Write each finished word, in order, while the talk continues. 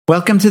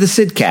Welcome to the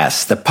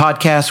Sidcast, the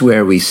podcast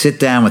where we sit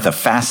down with a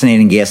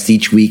fascinating guest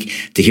each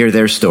week to hear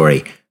their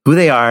story, who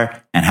they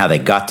are, and how they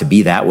got to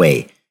be that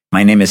way.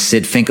 My name is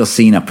Sid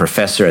Finkelstein, a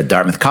professor at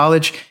Dartmouth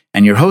College,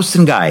 and your host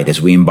and guide as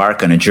we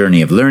embark on a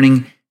journey of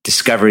learning,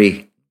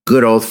 discovery,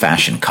 good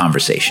old-fashioned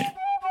conversation.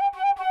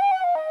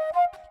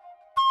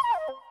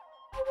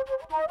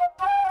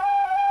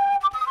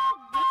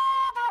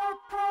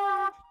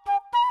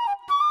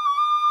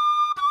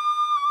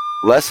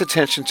 Less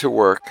attention to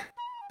work,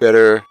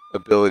 better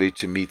ability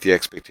to meet the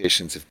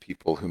expectations of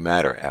people who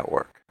matter at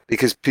work.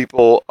 Because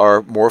people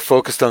are more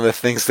focused on the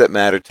things that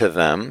matter to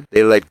them.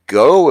 They let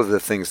go of the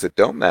things that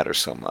don't matter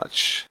so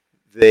much.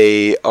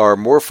 They are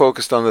more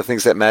focused on the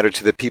things that matter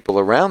to the people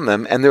around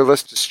them, and they're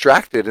less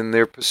distracted in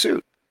their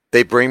pursuit.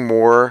 They bring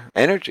more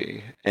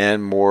energy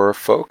and more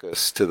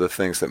focus to the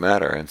things that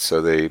matter, and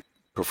so they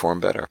perform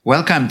better.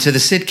 Welcome to the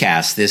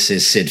Sidcast. This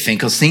is Sid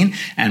Finkelstein,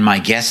 and my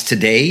guest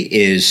today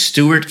is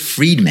Stewart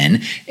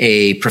Friedman,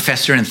 a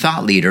professor and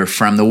thought leader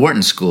from the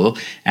Wharton School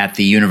at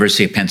the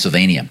University of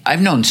Pennsylvania. I've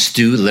known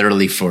Stu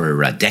literally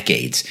for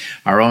decades.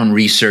 Our own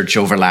research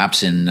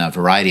overlaps in a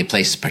variety of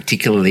places,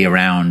 particularly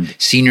around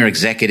senior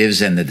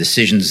executives and the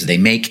decisions they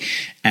make,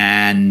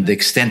 and the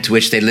extent to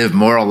which they live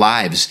moral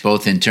lives,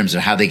 both in terms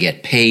of how they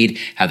get paid,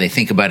 how they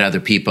think about other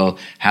people,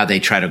 how they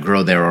try to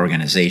grow their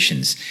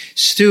organizations.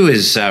 Stu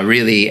is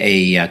really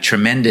a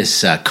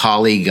tremendous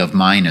colleague of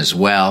mine as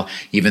well.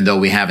 Even though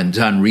we haven't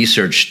done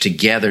research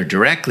together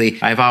directly,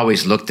 I've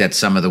always looked at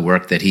some of the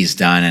work that he's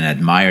done and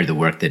admired the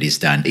work that he's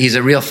done. He's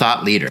a real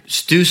thought leader.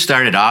 Stu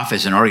started off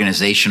as an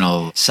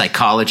organizational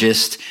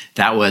psychologist.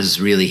 That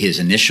was really his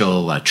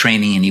initial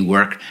training, and he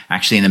worked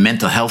actually in the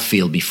mental health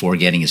field before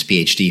getting his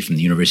PhD from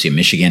the University of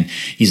Michigan.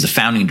 He's the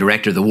founding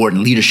director of the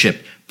Wharton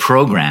Leadership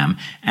Program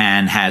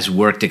and has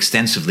worked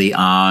extensively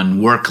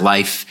on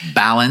work-life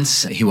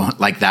balance. He won't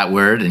like that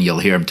word, and you'll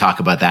hear him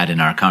talk about that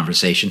in our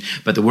conversation,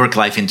 but the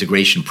Work-Life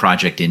Integration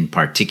Project in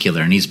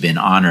particular, and he's been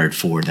honored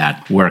for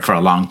that work for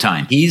a long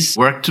time. He's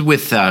worked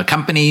with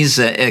companies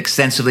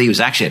extensively. He was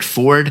actually at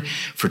Ford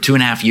for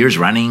 2.5 years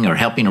running or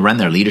helping to run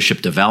their leadership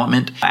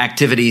development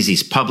activities.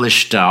 He's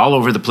published all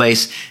over the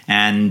place,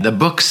 and the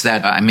books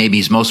that maybe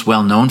he's most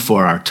well known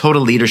for are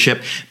Total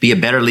Leadership, Be a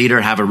Better Leader,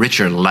 Have a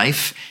Richer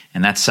Life,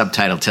 and that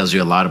subtitle tells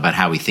you a lot about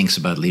how he thinks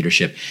about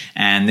leadership.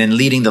 And then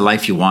Leading the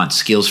Life You Want,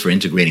 Skills for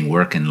Integrating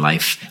Work and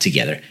Life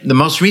Together. The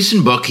most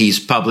recent book he's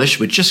published,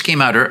 which just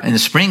came out in the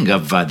spring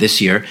of this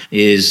year,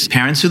 is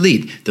Parents Who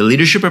Lead, the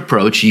leadership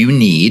approach you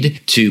need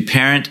to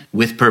parent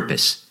with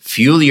purpose,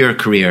 fuel your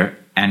career,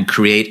 and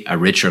create a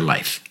richer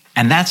life.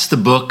 And that's the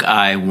book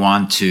I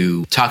want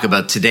to talk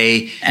about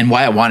today and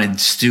why I wanted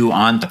Stu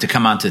to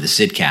come on to the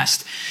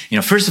Sidcast.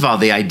 First of all,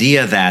 the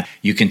idea that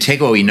you can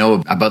take what we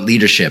know about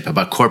leadership,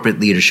 about corporate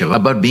leadership,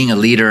 about being a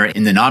leader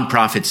in the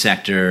nonprofit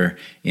sector,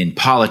 in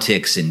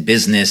politics, in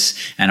business,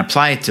 and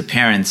apply it to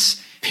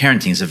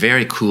Parenting is a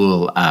very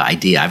cool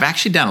idea. I've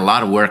actually done a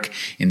lot of work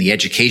in the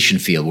education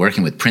field,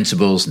 working with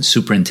principals and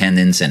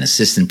superintendents and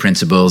assistant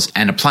principals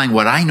and applying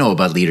what I know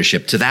about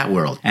leadership to that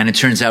world. And it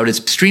turns out it's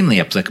extremely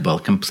applicable,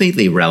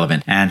 completely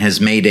relevant, and has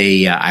made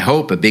I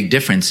hope, a big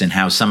difference in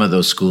how some of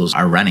those schools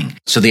are running.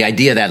 So the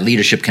idea that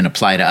leadership can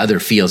apply to other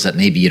fields that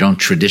maybe you don't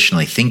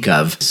traditionally think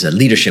of as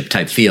leadership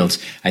type fields,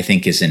 I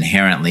think is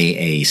inherently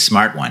a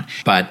smart one.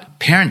 But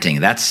parenting,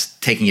 that's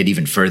taking it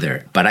even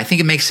further. But I think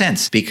it makes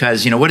sense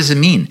because, what does it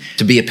mean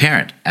to be a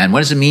parent? And what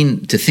does it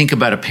mean to think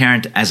about a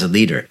parent as a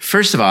leader?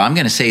 First of all, I'm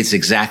going to say it's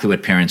exactly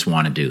what parents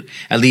want to do,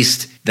 at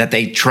least that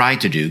they try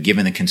to do,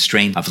 given the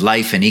constraint of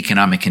life and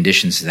economic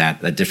conditions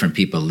that different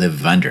people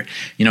live under.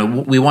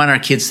 We want our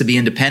kids to be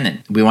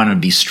independent. We want them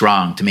to be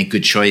strong, to make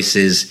good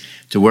choices,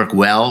 to work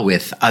well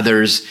with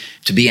others,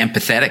 to be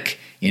empathetic,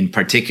 in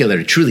particular,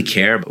 to truly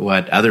care about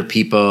what other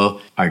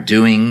people are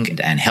doing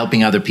and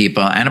helping other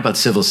people, and about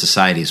civil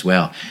society as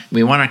well.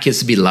 We want our kids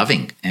to be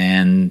loving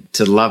and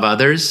to love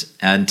others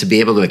and to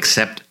be able to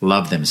accept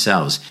love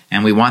themselves.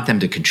 And we want them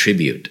to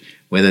contribute,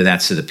 whether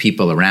that's to the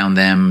people around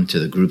them, to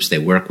the groups they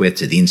work with,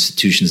 to the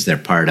institutions they're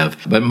part of.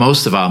 But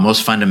most of all,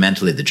 most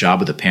fundamentally, the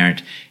job of the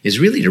parent is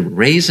really to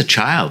raise a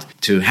child,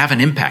 to have an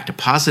impact, a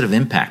positive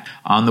impact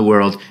on the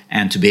world,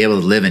 and to be able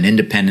to live an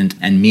independent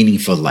and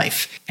meaningful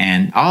life.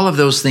 And all of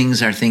those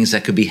things are things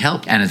that could be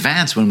helped and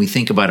advanced when we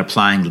think about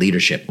applying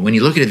leadership. When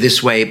you look at it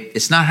this way,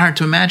 it's not hard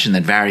to imagine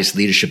that various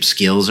leadership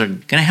skills are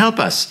going to help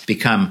us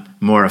become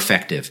more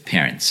effective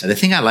parents. The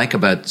thing I like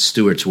about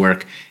Stewart's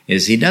work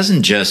is he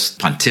doesn't just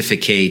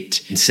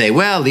pontificate and say,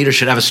 well, leaders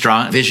should have a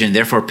strong vision,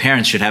 therefore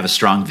parents should have a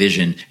strong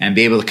vision and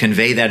be able to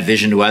convey that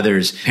vision to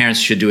others. Parents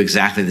should do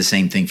exactly the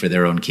same thing for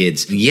their own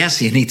kids.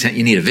 Yes, you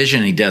need a vision,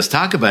 and he does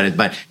talk about it,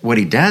 but what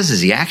he does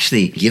is he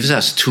actually gives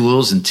us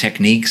tools and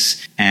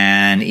techniques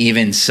and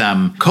even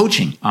some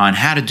coaching on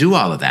how to do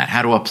all of that,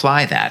 how to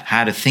apply that,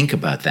 how to think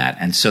about that.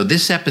 And so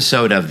this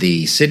episode of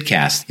the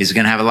Sidcast is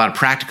going to have a lot of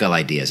practical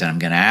ideas. And I'm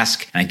going to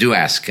ask, and I do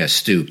ask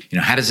Stu,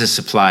 how does this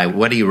apply?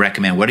 What do you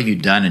recommend? What have you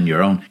done in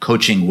your own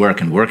coaching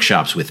work and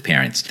workshops with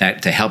parents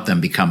to help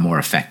them become more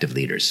effective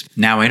leaders?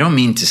 Now, I don't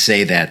mean to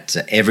say that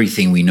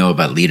everything we know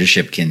about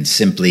leadership can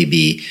simply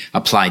be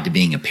applied to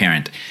being a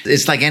parent.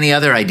 It's like any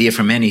other idea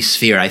from any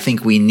sphere. I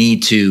think we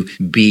need to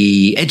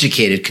be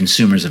educated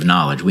consumers of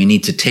knowledge. We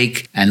need to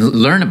take and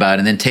learn about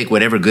and then take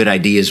whatever good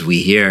ideas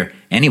we hear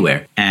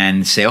anywhere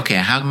and say, okay,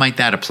 how might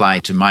that apply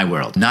to my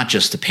world? Not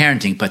just to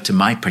parenting, but to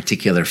my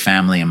particular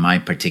family and my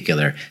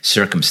particular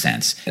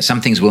circumstance. Some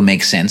things will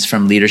make sense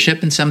from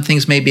leadership and some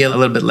things may be a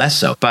little bit less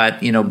so. But,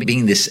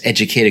 being this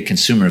educated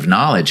consumer of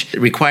knowledge, it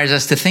requires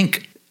us to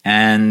think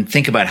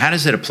about how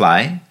does it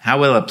apply? How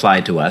will it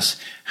apply to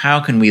us? How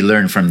can we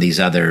learn from these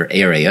other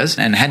areas?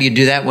 And how do you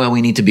do that? Well,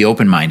 we need to be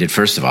open-minded,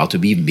 first of all, to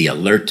even be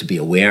alert, to be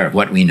aware of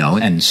what we know.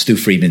 And Stu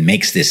Friedman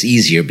makes this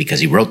easier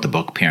because he wrote the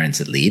book, Parents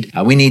That Lead.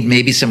 We need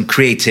maybe some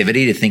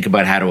creativity to think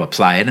about how to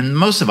apply it. And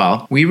most of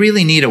all, we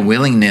really need a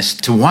willingness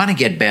to want to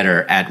get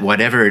better at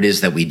whatever it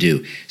is that we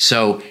do.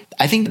 So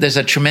I think there's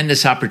a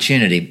tremendous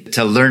opportunity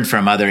to learn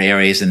from other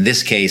areas. In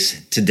this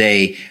case,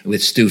 today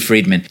with Stu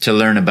Friedman, to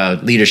learn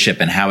about leadership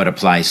and how it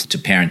applies to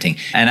parenting.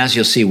 And as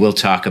you'll see, we'll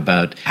talk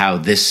about how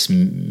this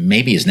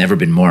maybe has never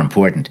been more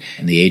important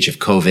in the age of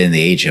COVID, in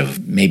the age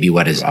of maybe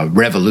what is a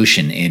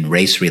revolution in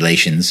race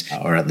relations,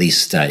 or at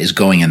least is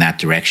going in that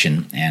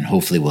direction, and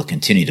hopefully will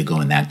continue to go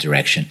in that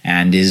direction.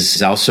 And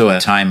is also a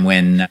time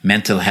when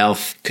mental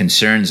health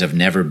concerns have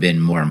never been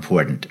more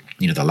important.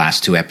 The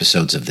last two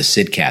episodes of the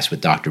Sidcast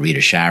with Dr. Rita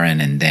Sharon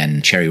and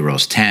then Cherry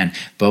Rose Tan,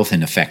 both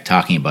in effect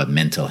talking about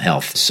mental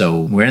health. So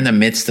we're in the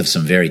midst of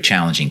some very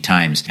challenging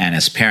times. And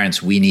as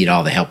parents, we need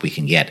all the help we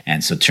can get.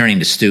 And so turning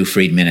to Stu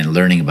Friedman and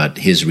learning about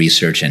his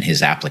research and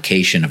his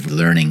application of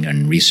learning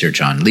and research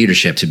on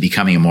leadership to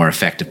becoming a more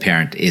effective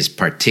parent is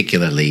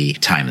particularly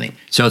timely.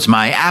 So it's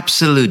my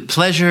absolute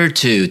pleasure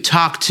to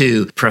talk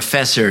to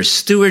Professor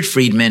Stewart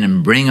Friedman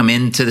and bring him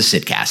into the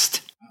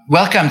Sidcast.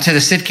 Welcome to the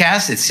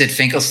Sidcast. It's Sid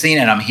Finkelstein,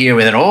 and I'm here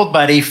with an old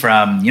buddy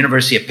from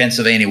University of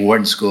Pennsylvania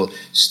Wharton School,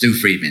 Stu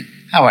Friedman.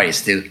 How are you,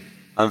 Stu?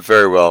 I'm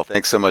very well.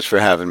 Thanks so much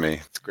for having me.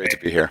 It's great to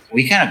be here.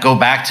 We kind of go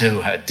back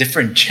to a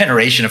different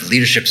generation of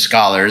leadership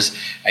scholars.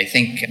 I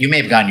think you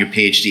may have gotten your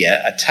PhD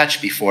a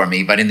touch before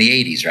me, but in the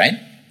 80s, right?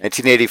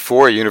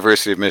 1984,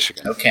 University of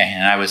Michigan. Okay,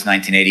 and I was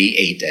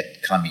 1988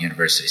 at Columbia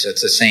University, so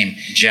it's the same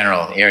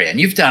general area. And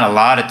you've done a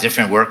lot of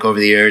different work over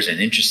the years and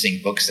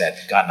interesting books that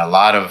have gotten a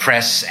lot of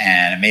press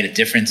and made a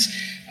difference.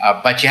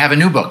 But you have a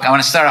new book. I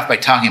want to start off by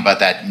talking about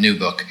that new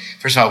book.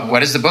 First of all,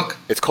 what is the book?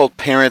 It's called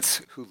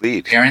Parents Who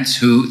Lead. Parents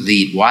Who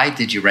Lead. Why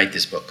did you write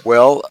this book?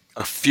 Well,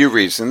 a few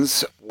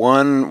reasons.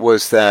 One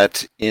was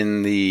that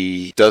in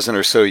the dozen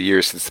or so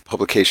years since the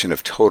publication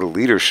of Total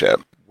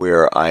Leadership,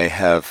 where I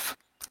have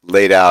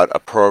laid out a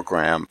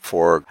program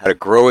for how to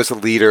grow as a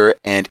leader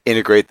and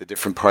integrate the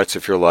different parts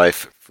of your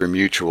life for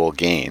mutual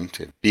gain,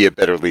 to be a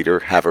better leader,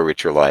 have a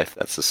richer life.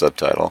 That's the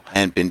subtitle.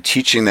 And been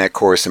teaching that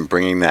course and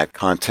bringing that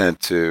content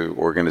to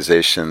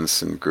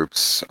organizations and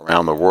groups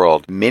around the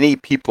world. Many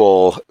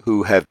people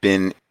who have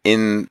been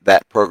in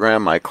that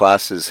program, my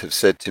classes, have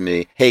said to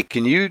me, hey,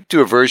 can you do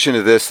a version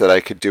of this that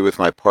I could do with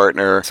my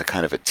partner? It's a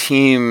kind of a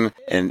team,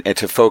 and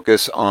to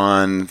focus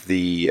on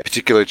the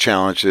particular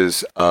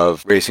challenges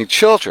of raising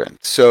children.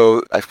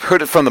 So I've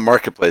heard it from the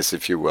marketplace,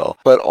 if you will.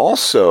 But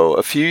also,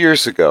 a few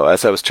years ago,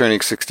 as I was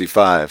turning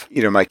 65,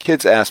 my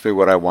kids asked me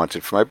what I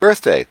wanted for my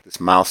birthday,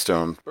 this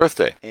milestone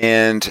birthday.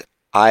 And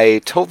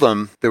I told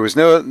them there was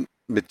no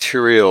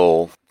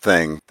material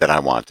thing that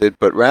I wanted,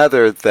 but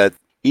rather that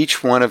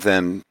each one of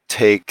them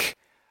take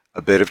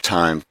a bit of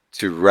time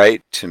to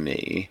write to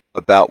me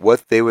about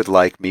what they would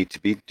like me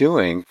to be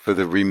doing for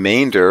the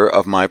remainder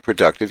of my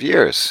productive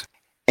years,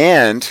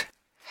 and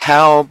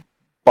how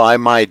by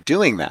my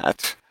doing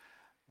that,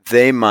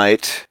 they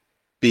might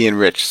be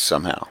enriched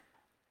somehow.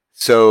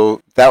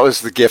 So that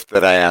was the gift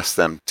that I asked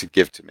them to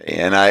give to me.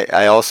 And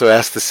I also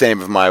asked the same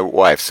of my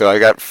wife. So I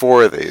got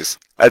 4 of these.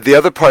 The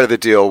other part of the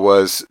deal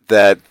was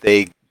that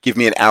they give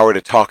me an hour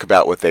to talk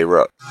about what they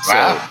wrote.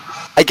 Wow. So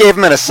I gave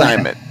him an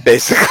assignment,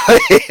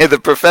 basically. The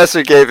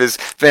professor gave his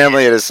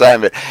family an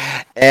assignment.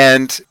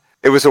 And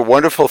it was a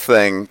wonderful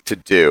thing to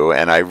do,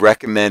 and I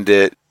recommend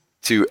it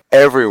to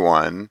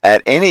everyone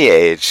at any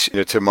age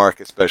to mark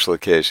a special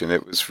occasion.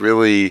 It was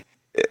really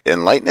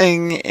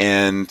enlightening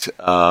and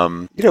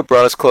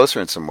brought us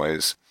closer in some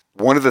ways.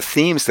 One of the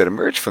themes that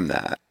emerged from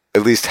that,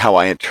 at least how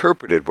I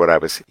interpreted what I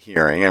was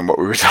hearing and what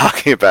we were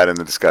talking about in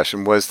the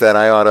discussion, was that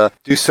I ought to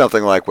do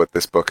something like what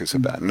this book is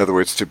about. In other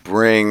words, to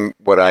bring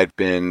what I'd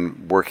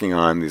been working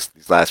on these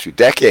last few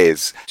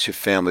decades to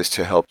families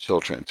to help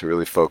children, to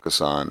really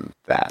focus on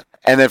that.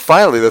 And then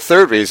finally, the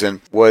third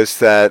reason was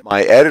that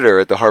my editor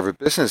at the Harvard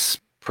Business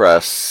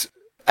Press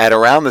at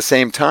around the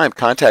same time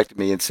contacted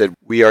me and said,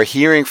 we are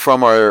hearing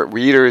from our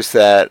readers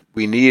that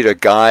we need a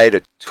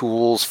guide,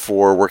 tools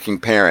for working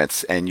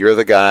parents, and you're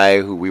the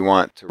guy who we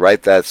want to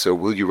write that, so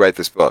will you write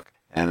this book?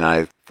 And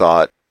I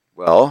thought,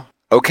 well,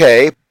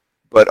 okay,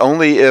 but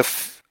only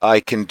if I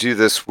can do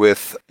this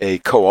with a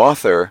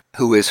co-author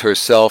who is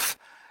herself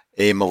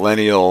a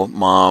millennial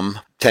mom,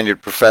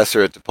 tenured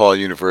professor at DePaul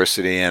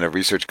University, and a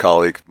research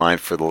colleague of mine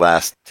for the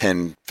last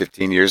 10,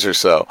 15 years or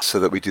so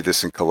that we do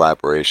this in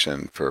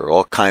collaboration for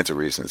all kinds of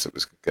reasons. It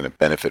was going to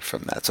benefit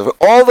from that. So for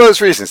all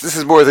those reasons, this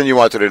is more than you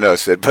wanted to know,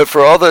 Sid, but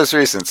for all those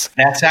reasons.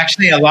 That's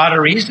actually a lot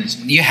of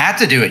reasons. You had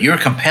to do it. You were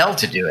compelled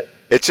to do it.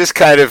 It's just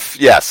kind of,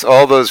 yes,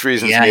 all those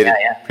reasons made it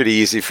pretty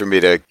easy for me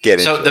to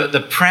get into it. So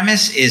the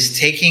premise is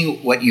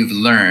taking what you've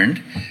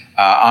learned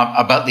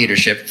about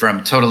leadership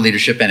from Total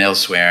Leadership and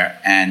elsewhere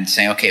and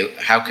saying, okay,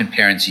 how can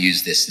parents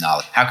use this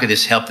knowledge? How could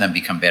this help them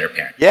become better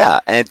parents? Yeah,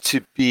 and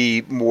to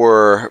be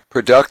more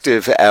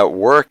productive at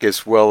work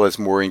as well as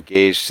more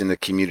engaged in the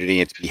community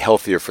and to be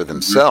healthier for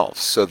themselves.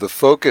 Mm-hmm. So the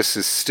focus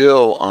is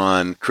still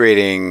on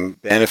creating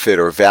benefit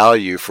or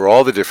value for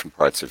all the different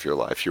parts of your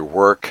life, your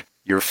work,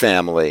 your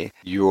family,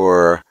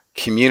 your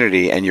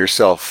community, and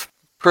yourself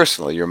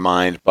personally, your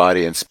mind,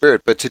 body, and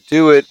spirit, but to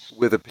do it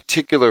with a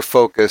particular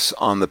focus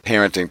on the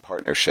parenting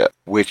partnership,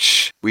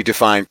 which we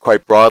define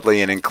quite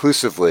broadly and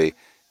inclusively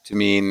to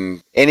mean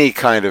any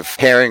kind of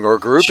pairing or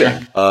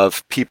grouping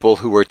of people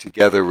who are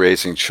together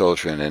raising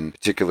children and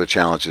particular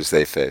challenges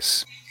they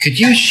face. Could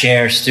you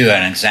share, Stu,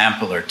 an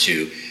example or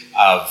two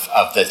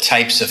of the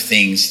types of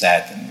things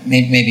that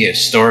maybe a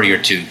story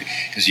or two,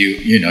 because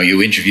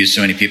you interview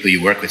so many people,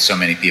 you work with so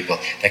many people,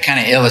 that kind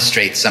of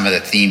illustrate some of the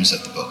themes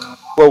of the book?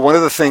 Well, one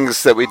of the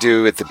things that we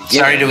do at the beginning...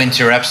 Sorry to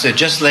interrupt, so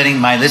just letting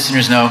my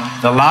listeners know,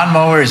 the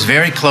lawnmower is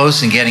very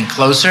close and getting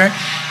closer.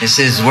 This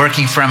is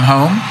working from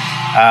home,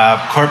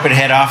 corporate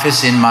head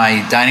office in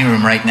my dining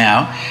room right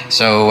now,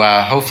 so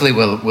hopefully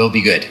we'll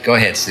be good. Go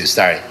ahead, Stu,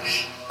 sorry.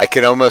 I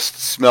can almost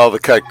smell the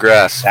cut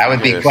grass. That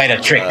would be quite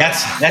a trick.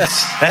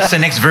 That's the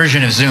next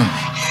version of Zoom.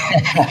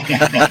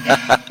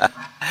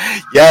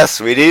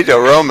 Yes, we need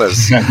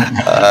aromas,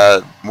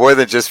 more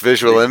than just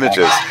visual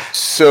images.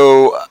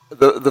 So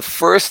the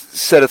first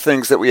set of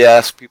things that we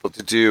ask people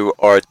to do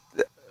are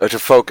to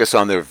focus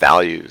on their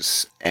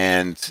values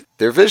and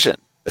their vision,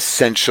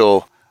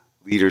 essential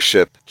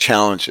leadership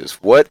challenges.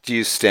 What do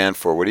you stand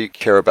for? What do you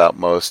care about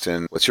most?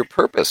 And what's your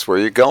purpose? Where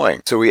are you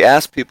going? So we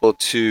ask people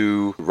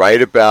to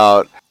write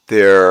about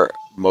their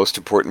most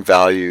important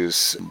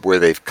values, where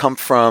they've come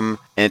from,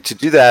 and to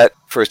do that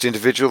first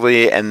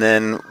individually and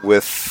then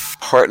with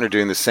a partner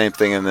doing the same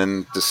thing and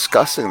then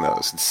discussing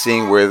those and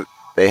seeing where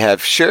they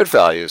have shared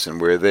values and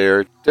where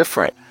they're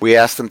different. We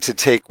ask them to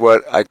take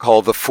what I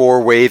call the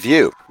four-way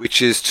view,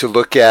 which is to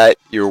look at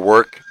your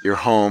work, your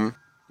home,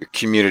 your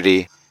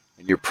community,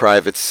 and your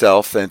private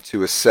self, and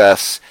to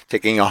assess,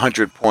 taking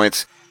 100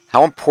 points,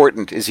 how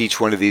important is each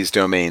one of these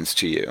domains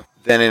to you?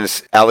 Then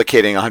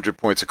allocating 100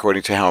 points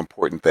according to how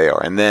important they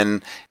are. And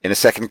then in a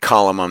second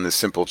column on this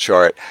simple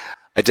chart,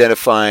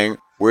 identifying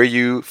where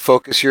you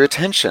focus your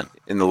attention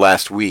in the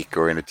last week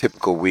or in a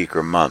typical week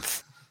or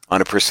month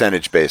on a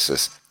percentage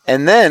basis.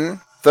 And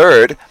then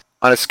third,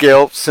 on a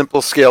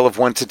simple scale of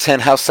 1 to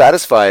 10, how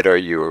satisfied are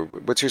you? Or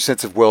what's your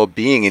sense of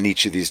well-being in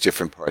each of these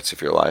different parts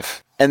of your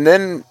life? And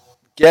then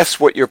guess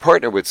what your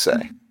partner would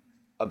say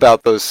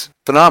about those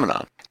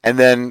phenomena. And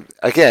then,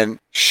 again,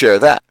 share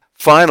that.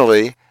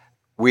 Finally,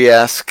 we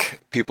ask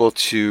people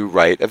to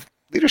write a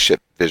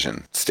leadership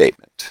vision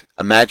statement.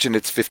 Imagine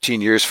it's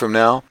 15 years from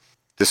now.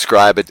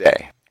 Describe a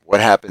day.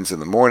 What happens in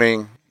the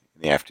morning,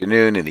 in the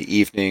afternoon, in the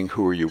evening?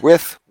 Who are you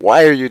with?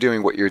 Why are you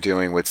doing what you're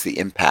doing? What's the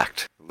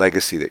impact,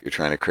 legacy that you're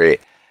trying to create?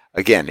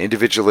 Again,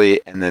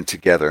 individually and then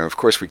together. And of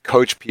course, we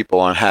coach people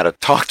on how to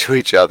talk to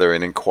each other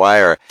and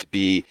inquire, to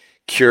be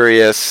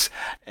curious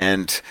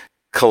and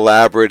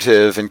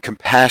collaborative and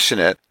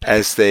compassionate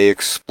as they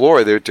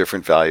explore their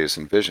different values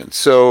and visions.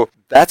 So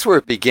that's where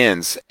it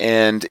begins.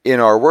 And in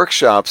our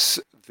workshops,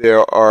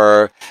 there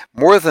are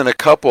more than a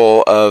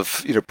couple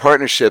of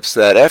partnerships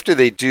that after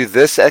they do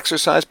this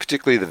exercise,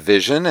 particularly the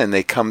vision, and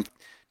they come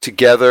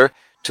together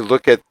to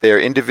look at their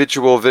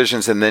individual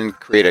visions and then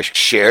create a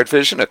shared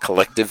vision, a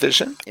collective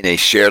vision in a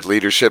shared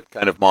leadership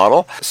kind of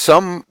model.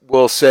 Some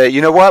will say, you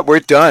know what,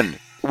 we're done.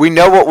 We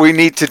know what we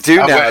need to do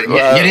now. You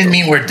didn't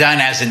mean we're done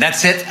as in,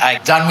 that's it,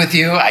 I'm done with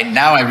you.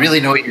 Now I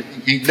really know what you're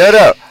thinking.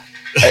 No.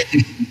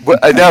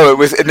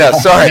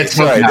 Sorry.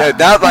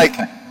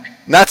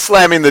 Not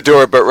slamming the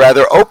door, but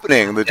rather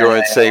opening the door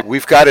and saying,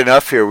 we've got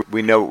enough here.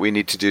 We know what we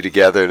need to do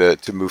together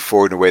to move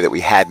forward in a way that we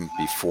hadn't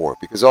before.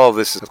 Because all of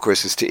this, of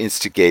course, is to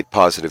instigate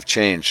positive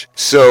change.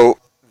 So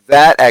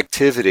that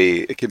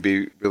activity, it can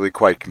be really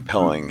quite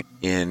compelling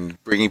in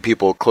bringing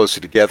people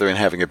closer together and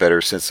having a better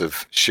sense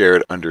of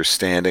shared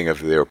understanding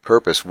of their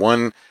purpose.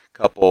 One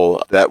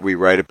couple that we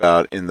write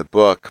about in the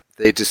book,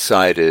 they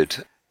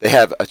decided they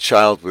have a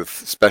child with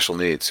special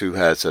needs who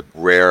has a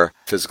rare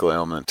physical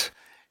ailment.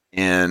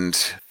 And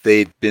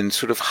they'd been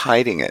sort of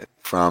hiding it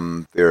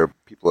from their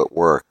people at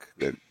work.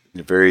 They're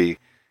very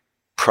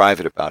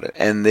private about it.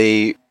 And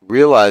they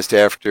realized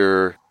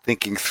after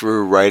thinking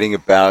through, writing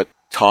about,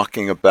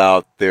 talking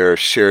about their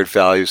shared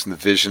values and the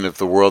vision of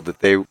the world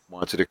that they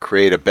wanted to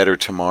create a better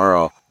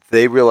tomorrow,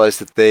 they realized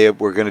that they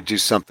were going to do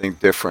something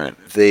different.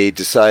 They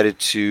decided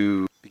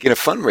to begin a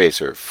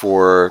fundraiser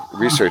for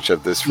research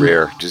of this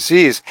rare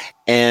disease,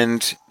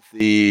 and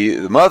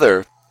the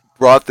mother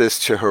brought this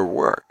to her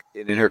work.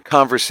 And in her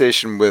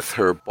conversation with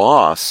her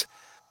boss,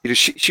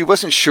 she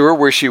wasn't sure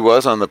where she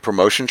was on the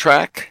promotion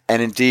track.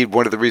 And indeed,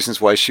 one of the reasons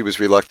why she was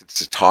reluctant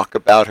to talk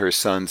about her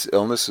son's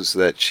illness was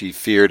that she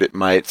feared it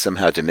might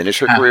somehow diminish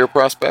her career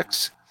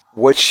prospects.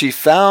 What she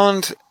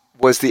found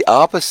was the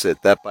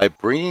opposite, that by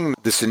bringing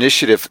this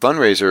initiative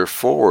fundraiser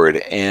forward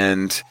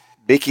and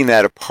making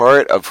that a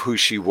part of who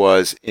she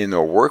was in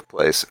her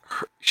workplace,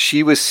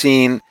 she was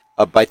seen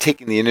by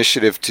taking the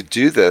initiative to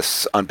do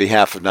this on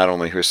behalf of not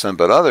only her son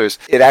but others.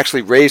 It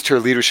actually raised her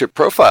leadership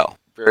profile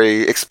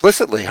very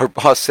explicitly. Her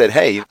boss said,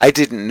 "Hey, I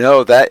didn't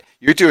know that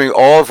you're doing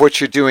all of what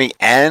you're doing,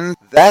 and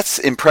that's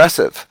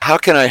impressive. How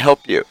can I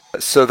help you?"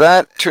 So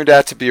that turned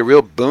out to be a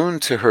real boon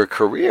to her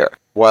career,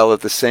 while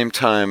at the same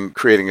time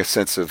creating a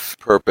sense of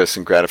purpose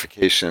and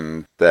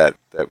gratification that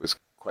was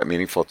quite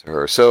meaningful to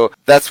her. So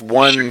that's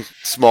one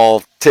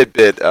small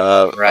tidbit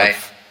of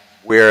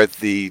where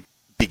the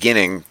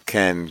beginning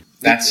can...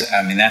 That's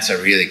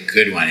a really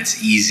good one.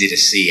 It's easy to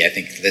see. I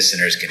think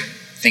listeners can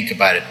think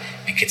about it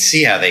and can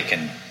see how they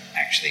can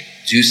actually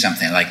do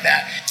something like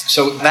that.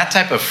 So that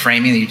type of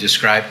framing that you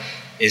described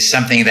is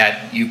something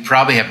that you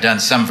probably have done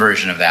some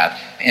version of that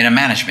in a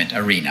management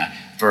arena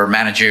for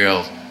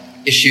managerial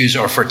issues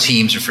or for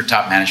teams or for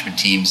top management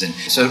teams. And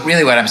so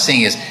really what I'm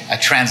seeing is a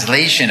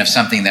translation of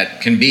something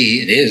that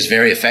it is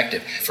very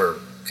effective for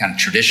kind of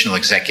traditional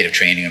executive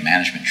training or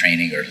management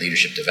training or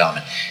leadership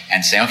development,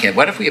 and say, okay,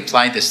 what if we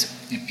applied this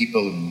to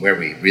people where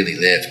we really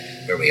live,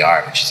 where we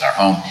are, which is our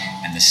home,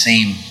 and the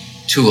same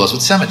tools,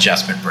 with some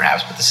adjustment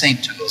perhaps, but the same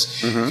tools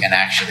can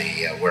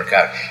actually work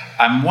out.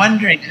 I'm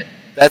wondering...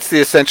 That's the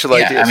essential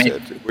idea.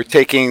 We're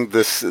taking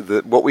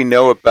what we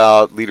know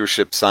about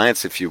leadership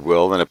science, if you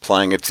will, and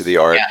applying it to the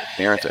art of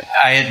parenting.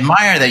 I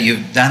admire that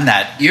you've done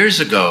that. Years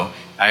ago,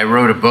 I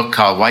wrote a book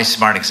called Why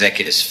Smart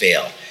Executives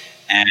Fail.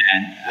 And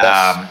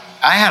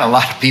I had a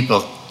lot of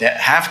people, that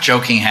half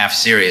joking, half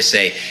serious,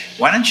 say,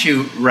 why don't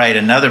you write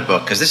another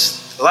book? Because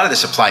a lot of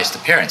this applies to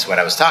parents, what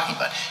I was talking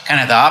about.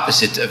 Kind of the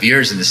opposite of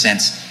yours in the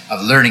sense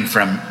of learning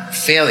from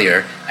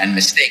failure and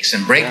mistakes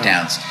and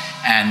breakdowns.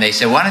 And they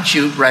said, why don't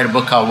you write a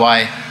book called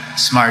Why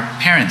Smart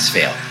Parents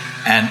Fail?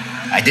 And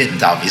I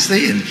didn't,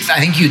 obviously. And I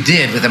think you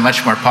did with a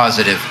much more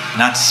positive,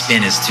 not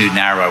spin is too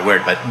narrow a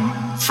word, but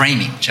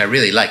framing, which I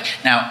really like.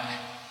 Now,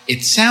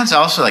 it sounds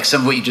also like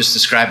some of what you just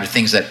described are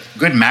things that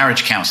good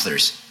marriage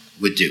counselors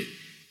would do.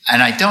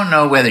 And I don't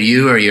know whether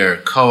you or your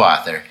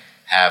co-author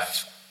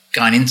have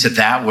gone into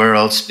that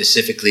world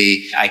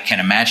specifically. I can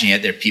imagine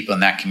that there are people in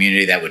that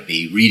community that would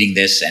be reading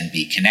this and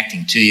be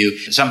connecting to you.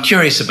 So I'm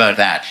curious about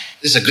that.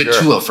 This is a good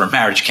tool for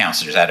marriage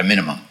counselors at a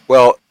minimum.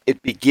 Well,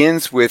 it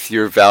begins with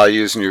your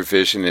values and your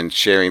vision and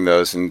sharing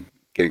those and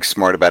getting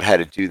smart about how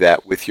to do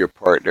that with your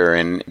partner.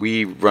 And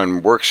we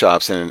run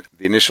workshops, and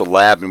the initial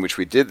lab in which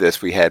we did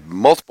this, we had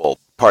multiple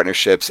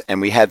partnerships,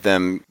 and we had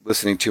them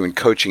listening to and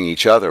coaching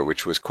each other,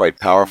 which was quite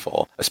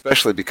powerful,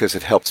 especially because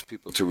it helps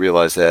people to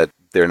realize that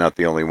they're not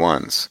the only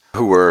ones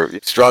who are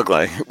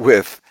struggling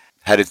with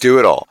how to do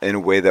it all in a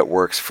way that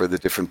works for the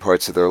different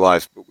parts of their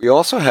lives. But we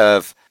also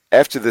have,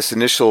 after this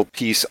initial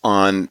piece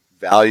on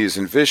values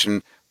and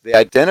vision, they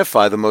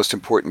identify the most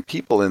important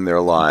people in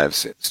their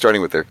lives,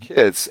 starting with their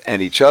kids and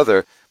each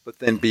other, but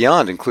then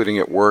beyond, including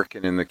at work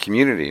and in the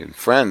community and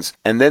friends.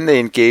 And then they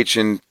engage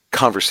in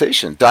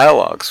conversation,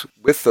 dialogues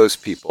with those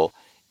people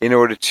in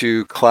order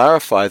to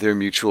clarify their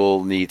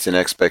mutual needs and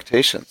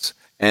expectations.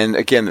 And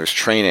again, there's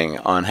training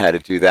on how to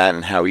do that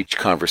and how each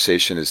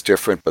conversation is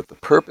different, but the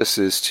purpose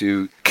is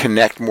to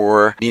connect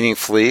more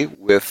meaningfully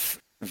with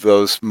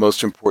those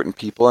most important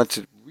people and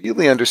to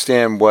really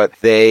understand what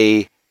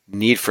they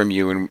need from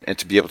you and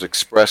to be able to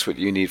express what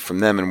you need from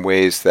them in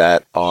ways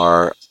that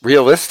are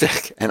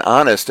realistic and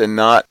honest and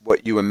not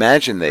what you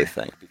imagine they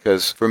think.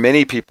 Because for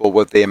many people,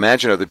 what they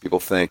imagine other people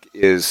think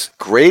is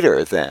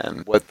greater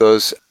than what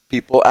those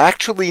people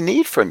actually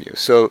need from you.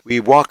 So we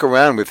walk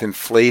around with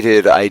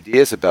inflated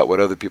ideas about what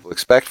other people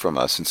expect from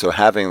us. And so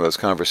having those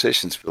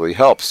conversations really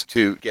helps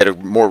to get a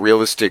more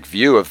realistic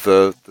view of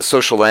the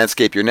social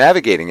landscape you're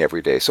navigating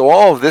every day. So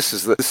all of this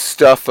is the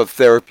stuff of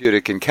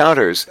therapeutic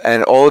encounters,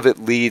 and all of it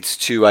leads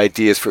to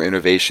ideas for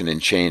innovation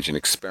and change and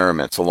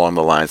experiments along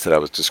the lines that I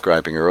was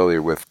describing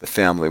earlier with the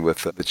family,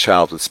 with the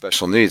child with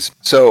special needs.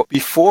 So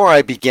before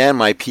I began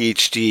my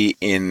PhD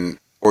in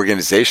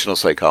organizational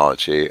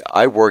psychology,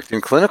 I worked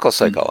in clinical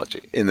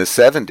psychology. In the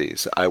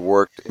 70s, I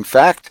worked, in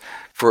fact,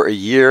 for a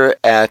year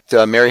at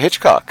Mary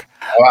Hitchcock.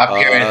 Oh, up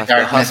here in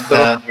Dartmouth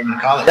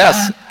College.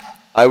 Yes.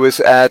 I was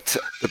at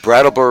the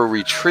Brattleboro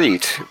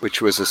Retreat,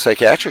 which was a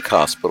psychiatric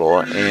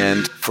hospital,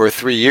 and for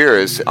 3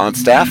 years on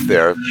staff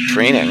there,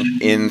 training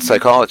in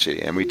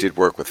psychology. And we did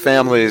work with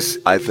families.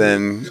 I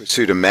then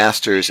pursued a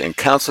master's in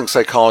counseling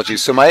psychology.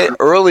 So my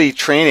early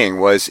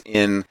training was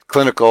in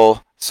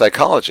clinical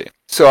psychology.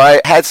 So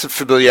I had some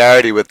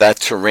familiarity with that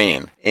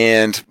terrain.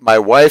 And my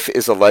wife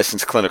is a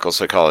licensed clinical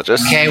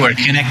psychologist. Okay, we're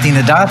connecting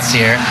the dots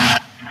here.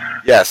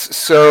 Yes.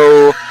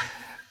 So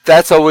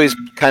that's always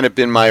kind of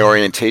been my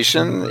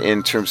orientation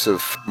in terms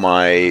of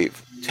my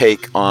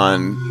take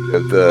on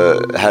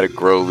the how to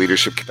grow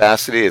leadership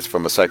capacity. It's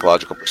from a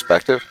psychological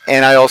perspective.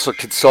 And I also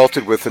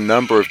consulted with a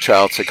number of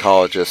child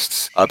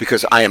psychologists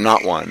because I am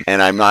not one,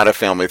 and I'm not a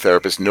family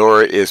therapist,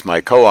 nor is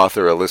my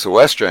co-author, Alyssa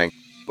Westring.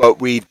 But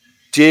we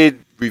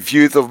did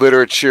review the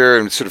literature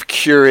and sort of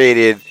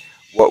curated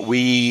what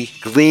we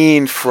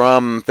gleaned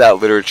from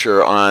that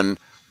literature on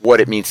what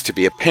it means to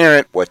be a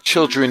parent, what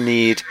children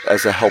need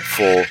as a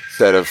helpful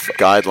set of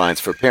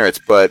guidelines for parents.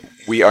 But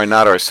we are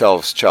not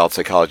ourselves child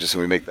psychologists,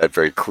 and we make that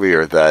very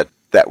clear that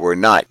we're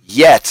not.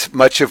 Yet,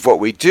 much of what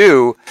we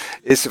do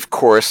is, of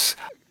course,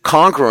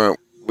 congruent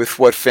with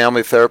what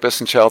family therapists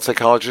and child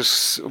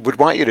psychologists would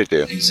want you to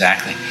do.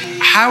 Exactly.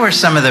 How are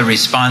some of the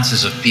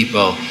responses of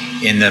people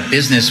in the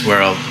business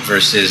world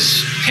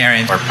versus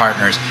parents or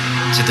partners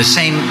to the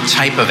same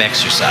type of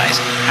exercise?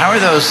 How are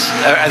those?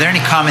 Are there any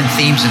common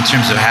themes in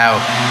terms of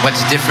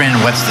what's different,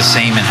 what's the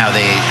same, and how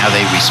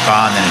they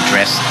respond and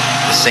address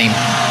the same,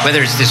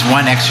 whether it's this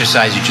one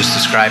exercise you just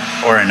described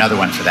or another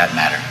one for that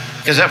matter?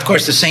 Because of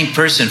course the same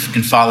person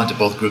can fall into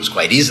both groups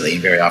quite easily,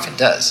 and very often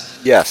does.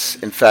 Yes,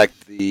 in fact,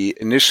 the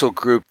initial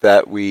group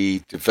that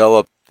we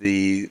developed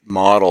the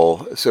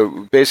model.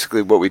 So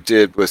basically, what we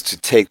did was to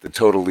take the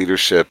total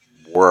leadership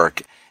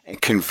work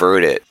and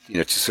convert it,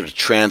 to sort of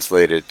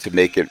translate it to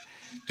make it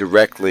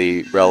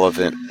directly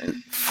relevant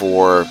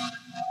for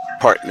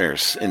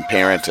partners in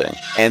parenting.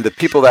 And the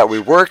people that we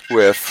worked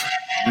with,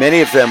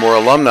 many of them were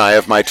alumni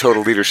of my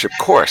Total Leadership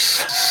course.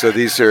 So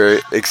these are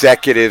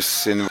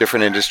executives in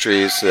different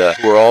industries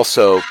who are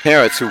also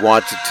parents who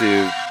wanted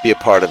to be a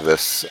part of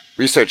this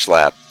research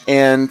lab.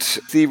 And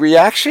the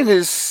reaction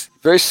is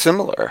very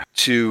similar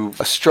to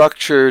a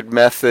structured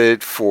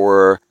method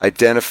for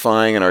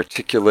identifying and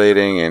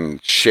articulating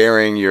and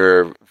sharing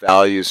your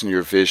values and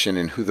your vision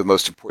and who the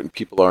most important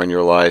people are in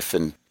your life,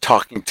 and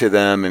talking to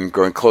them and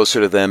growing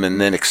closer to them,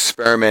 and then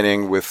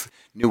experimenting with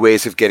new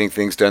ways of getting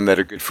things done that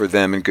are good for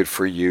them and good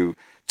for you.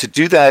 To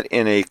do that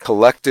in a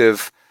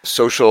collective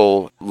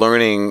social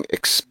learning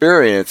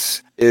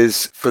experience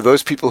is for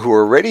those people who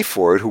are ready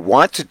for it, who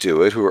want to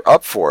do it, who are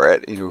up for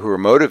it, who are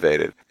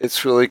motivated.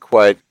 It's really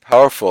quite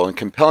powerful and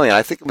compelling.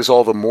 I think it was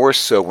all the more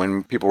so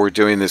when people were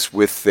doing this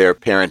with their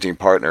parenting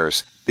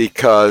partners,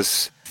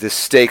 because the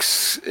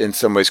stakes in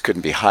some ways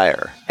couldn't be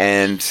higher.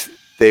 And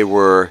they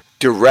were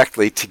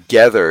directly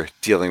together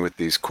dealing with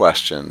these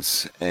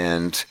questions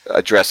and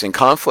addressing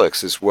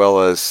conflicts, as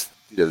well as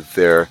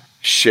their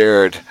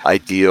shared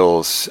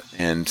ideals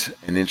and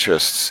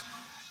interests.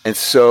 And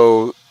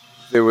so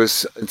there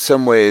was, in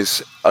some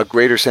ways, a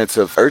greater sense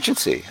of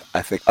urgency,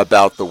 I think,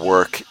 about the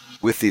work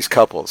with these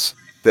couples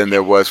than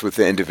there was with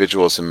the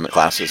individuals in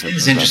classes.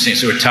 It's interesting.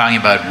 So we're talking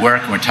about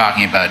work, and we're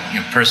talking about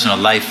personal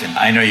life. And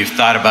I know you've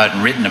thought about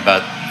and written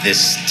about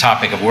this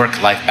topic of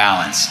work-life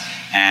balance.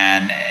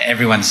 And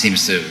everyone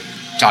seems to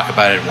talk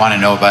about it, want to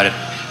know about it.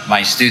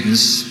 My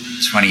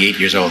students, 28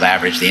 years old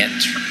average, the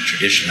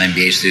traditional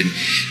MBA student,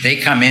 they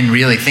come in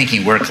really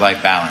thinking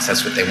work-life balance.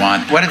 That's what they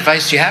want. What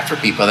advice do you have for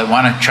people that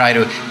want to try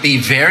to be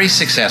very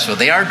successful?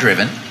 They are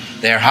driven.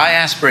 They're high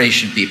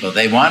aspiration people.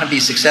 They want to be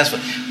successful,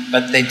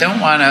 but they don't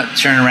want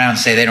to turn around and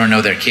say they don't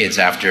know their kids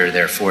after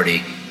they're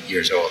 40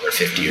 years old or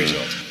 50 years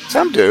old.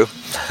 Some do,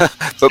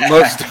 but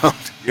most don't.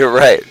 You're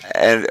right.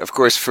 And of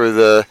course, for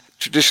the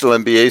traditional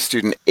MBA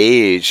student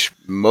age,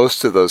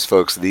 most of those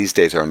folks these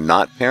days are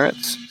not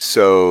parents.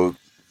 So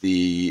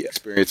the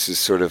experience is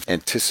sort of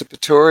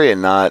anticipatory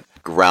and not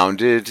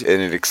grounded in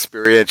an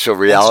experiential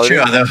reality.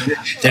 That's true,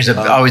 although there's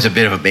always a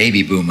bit of a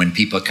baby boom when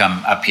people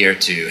come up here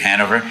to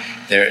Hanover.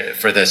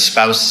 For the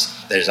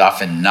spouse, there's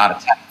often not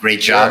a ton of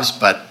great jobs,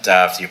 but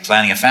if you're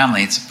planning a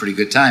family, it's a pretty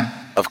good time.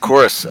 Of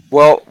course.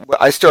 Well,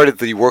 I started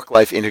the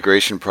Work-Life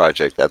Integration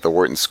Project at the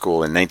Wharton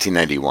School in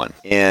 1991.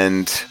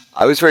 And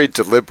I was very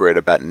deliberate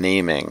about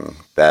naming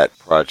that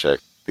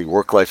project the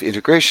Work-Life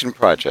Integration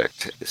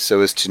Project,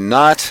 so as to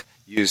not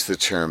use the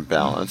term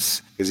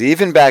balance. Because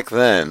even back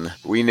then,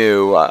 we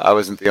knew, I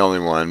wasn't the only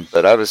one,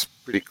 but I was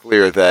pretty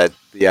clear that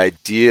the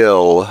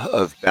ideal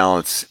of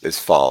balance is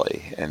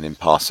folly and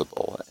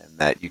impossible, and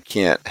that you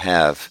can't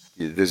have,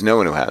 there's no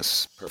one who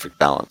has perfect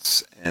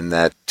balance, and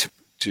that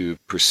to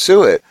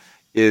pursue it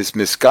is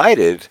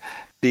misguided,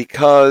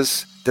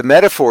 because the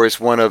metaphor is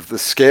one of the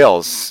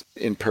scales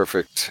in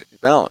perfect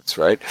balance,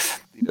 right?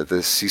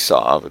 The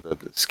seesaw,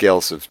 the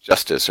scales of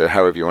justice, or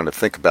however you want to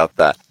think about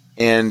that.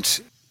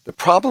 And the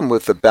problem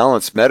with the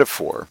balance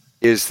metaphor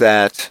is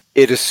that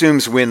it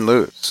assumes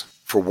win-lose.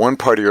 For one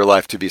part of your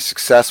life to be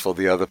successful,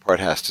 the other part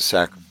has to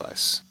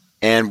sacrifice.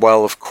 And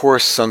while, of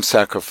course, some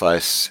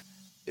sacrifice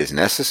is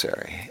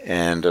necessary,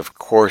 and of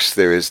course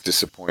there is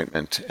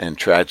disappointment and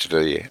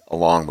tragedy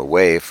along the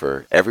way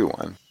for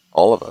everyone,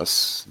 all of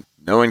us,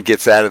 no one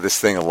gets out of this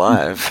thing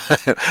alive.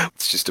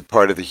 It's just a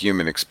part of the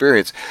human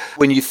experience.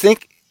 When you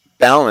think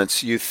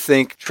balance, you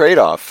think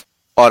trade-off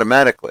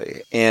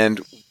automatically.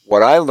 And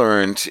what I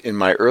learned in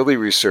my early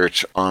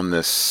research on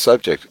this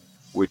subject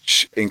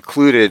which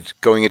included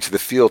going into the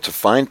field to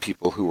find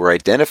people who were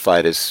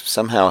identified as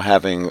somehow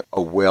having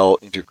a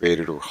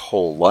well-integrated or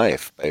whole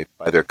life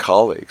by their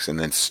colleagues, and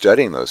then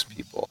studying those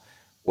people.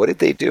 What did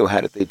they do?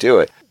 How did they do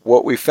it?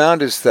 What we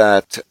found is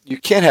that you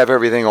can't have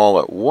everything all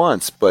at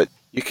once, but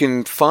you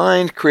can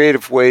find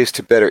creative ways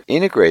to better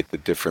integrate the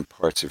different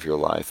parts of your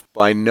life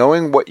by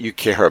knowing what you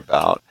care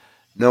about,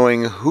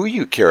 knowing who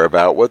you care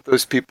about, what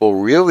those people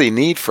really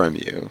need from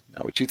you,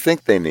 not what you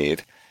think they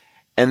need,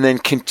 and then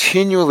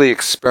continually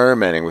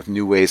experimenting with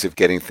new ways of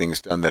getting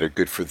things done that are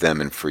good for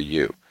them and for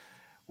you,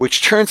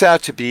 which turns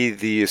out to be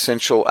the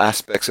essential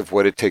aspects of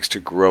what it takes to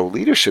grow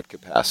leadership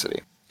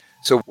capacity.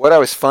 So what I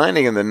was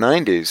finding in the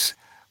 90s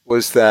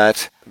was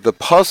that the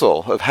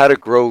puzzle of how to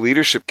grow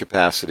leadership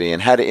capacity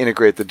and how to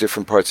integrate the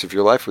different parts of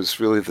your life was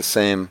really the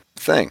same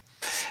thing.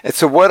 And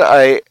so what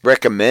I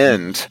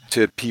recommend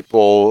to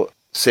people,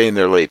 say in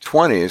their late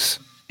 20s,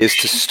 is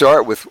to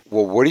start with,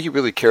 well, what do you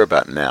really care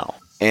about now?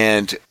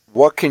 And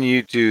what can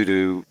you do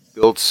to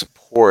build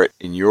support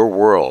in your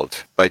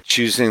world by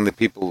choosing the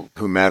people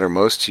who matter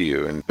most to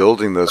you and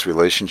building those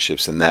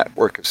relationships and that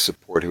network of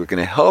support who are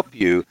going to help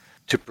you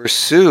to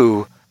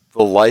pursue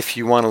the life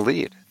you want to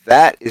lead?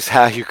 That is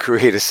how you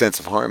create a sense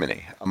of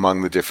harmony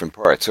among the different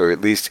parts, or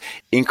at least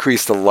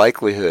increase the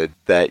likelihood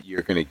that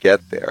you're going to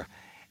get there.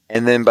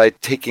 And then by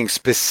taking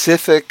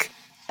specific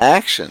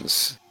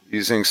actions,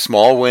 using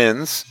small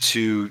wins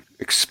to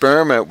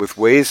experiment with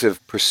ways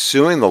of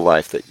pursuing the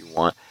life that you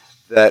want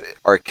that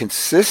are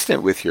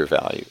consistent with your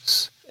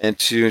values, and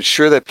to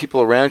ensure that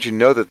people around you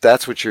know that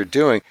that's what you're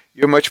doing,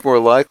 you're much more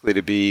likely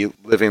to be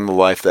living the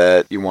life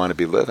that you want to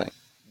be living.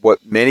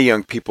 What many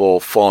young people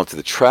fall into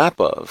the trap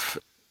of,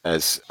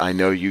 as I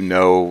know you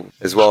know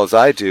as well as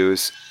I do,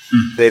 is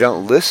they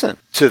don't listen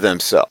to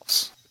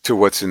themselves, to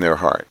what's in their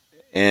heart.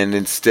 And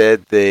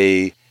instead,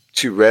 they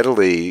too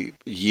readily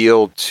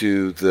yield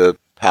to the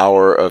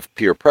power of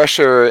peer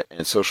pressure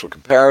and social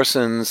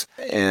comparisons.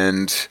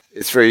 And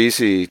it's very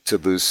easy to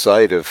lose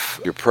sight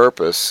of your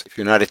purpose if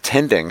you're not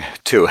attending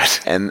to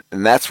it. And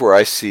that's where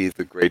I see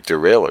the great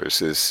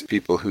derailers, is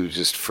people who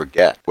just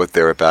forget what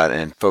they're about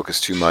and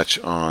focus too much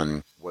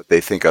on what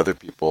they think other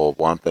people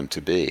want them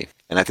to be.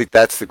 And I think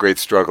that's the great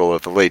struggle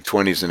of the late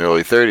 20s and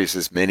early 30s,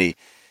 as many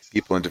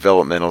people in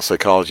developmental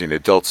psychology and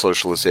adult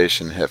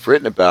socialization have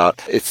written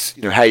about. It's,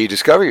 how you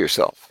discover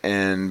yourself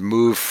and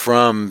move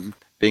from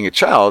being a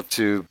child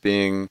to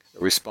being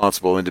a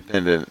responsible,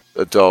 independent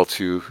adult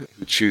who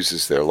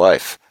chooses their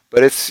life.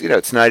 But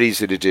it's not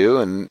easy to do,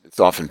 and it's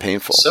often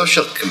painful.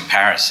 Social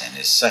comparison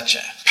is such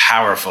a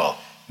powerful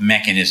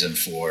mechanism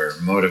for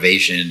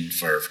motivation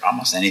for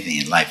almost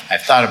anything in life.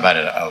 I've thought about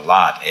it a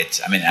lot.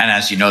 And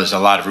as you know, there's a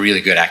lot of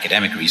really good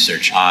academic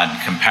research on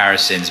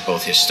comparisons,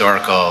 both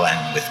historical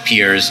and with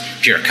peers,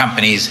 peer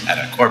companies at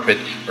a corporate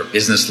or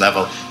business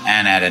level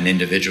and at an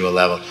individual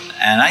level.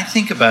 And I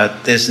think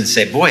about this and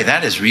say, boy,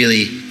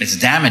 it's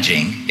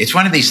damaging. It's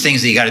one of these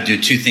things that you got to do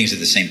two things at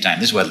the same time.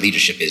 This is what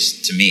leadership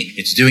is to me.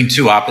 It's doing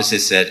two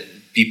opposites that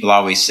people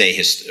always say,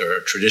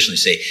 or traditionally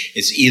say,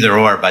 it's either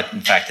or, but in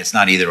fact, it's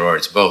not either or,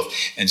 it's both.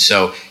 And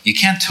so you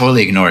can't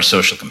totally ignore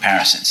social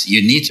comparisons.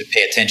 You need to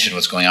pay attention to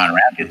what's going on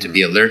around you, to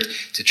be alert,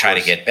 to try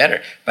to get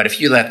better. But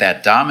if you let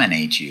that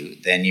dominate you,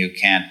 then you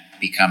can't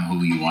become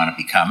who you want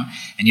to become.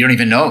 And you don't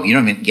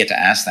even get to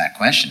ask that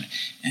question.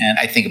 And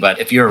I think about,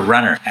 if you're a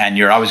runner and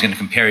you're always going to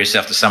compare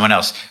yourself to someone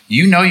else,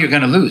 you're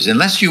going to lose.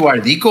 Unless you are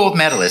the gold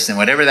medalist in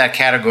whatever that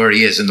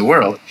category is in the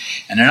world,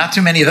 and there are not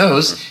too many of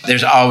those,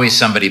 there's always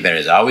somebody better.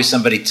 There's always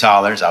somebody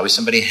taller. There's always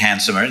somebody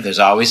handsomer. There's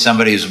always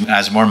somebody who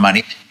has more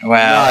money.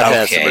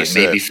 Well, okay,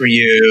 maybe for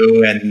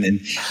you and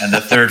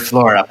the third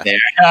floor up there.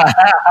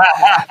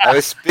 I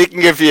was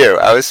speaking of you.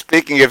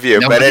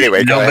 But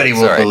anyway, nobody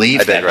will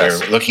believe that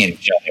we're looking at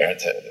each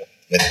other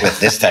with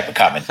this type of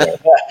commentary.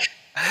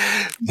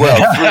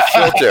 Well, through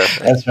filter.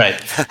 That's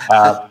right.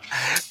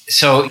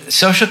 So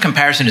social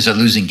comparison is a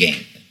losing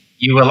game.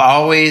 You will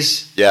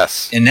always,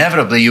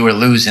 inevitably, you will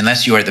lose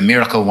unless you are the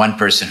miracle one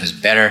person who's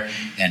better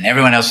than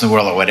everyone else in the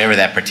world, or whatever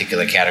that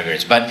particular category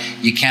is. But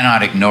you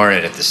cannot ignore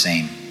it at the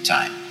same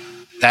time.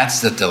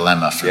 That's the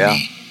dilemma for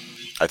me.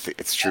 I think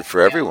it's true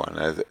for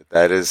everyone.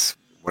 That is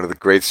one of the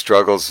great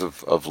struggles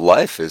of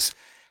life, is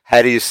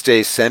how do you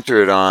stay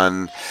centered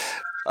on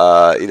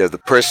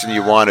the person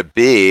you want to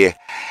be,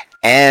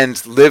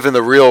 and live in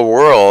the real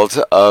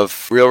world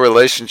of real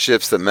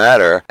relationships that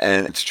matter,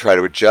 and to try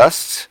to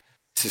adjust,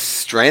 to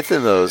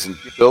strengthen those and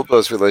build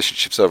those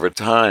relationships over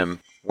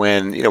time,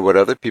 when what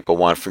other people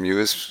want from you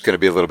is going to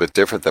be a little bit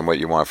different than what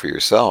you want for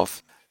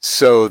yourself.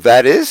 So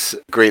that is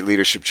a great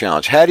leadership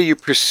challenge. How do you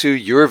pursue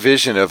your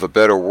vision of a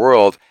better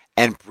world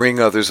and bring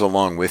others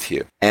along with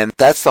you? And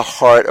that's the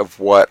heart of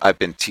what I've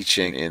been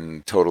teaching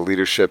in Total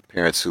Leadership,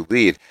 Parents Who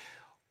Lead.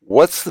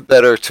 What's the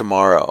better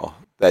tomorrow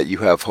that you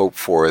have hope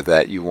for,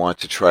 that you want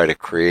to try to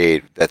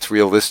create, that's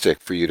realistic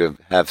for you to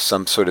have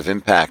some sort of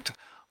impact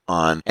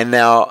on? And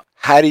now,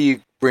 how do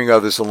you bring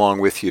others along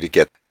with you to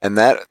get? And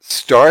that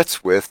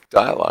starts with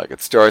dialogue.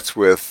 It starts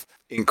with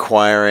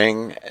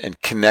inquiring and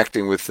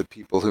connecting with the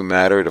people who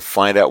matter to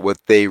find out what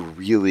they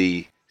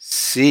really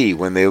see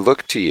when they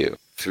look to you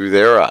through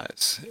their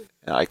eyes.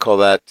 And I call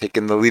that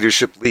taking the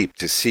leadership leap,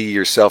 to see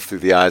yourself through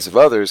the eyes of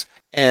others.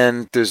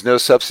 And there's no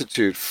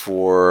substitute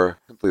for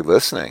simply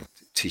listening,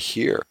 to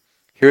hear.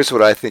 Here's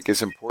what I think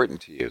is important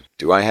to you.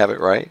 Do I have it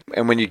right?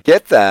 And when you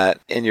get that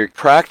and you're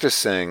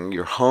practicing,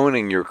 you're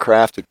honing your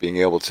craft at being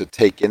able to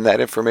take in that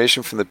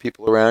information from the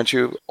people around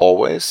you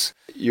always,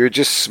 you're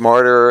just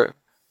smarter,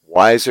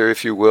 wiser,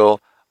 if you will,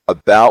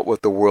 about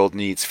what the world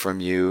needs from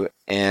you.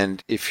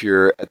 And if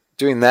you're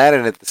doing that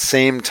and at the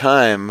same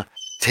time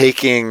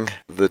taking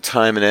the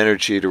time and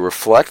energy to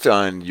reflect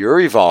on your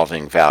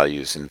evolving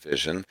values and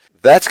vision,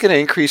 that's going to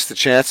increase the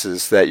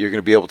chances that you're going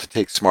to be able to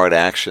take smart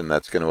action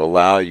that's going to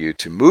allow you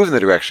to move in the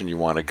direction you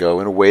want to go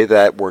in a way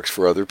that works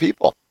for other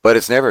people. But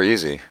it's never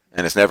easy,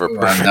 and it's never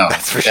perfect, no,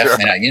 that's for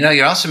definitely sure. Not. You know,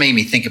 you're also making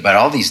me think about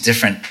all these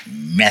different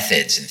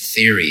methods and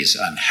theories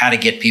on how to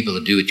get people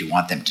to do what you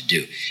want them to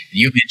do.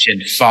 You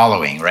mentioned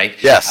following, right?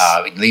 Yes.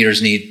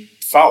 Leaders need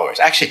followers.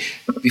 Actually,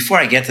 before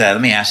I get to that,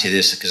 let me ask you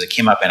this, because it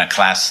came up in a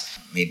class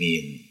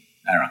maybe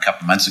a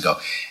couple months ago.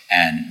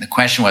 And the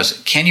question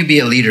was, can you be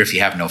a leader if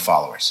you have no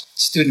followers? A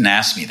student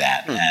asked me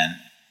that.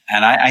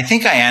 And I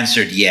think I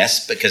answered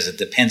yes, because it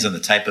depends on the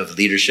type of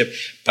leadership,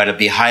 but it'd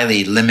be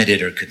highly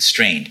limited or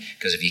constrained,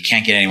 because if you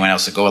can't get anyone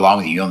else to go along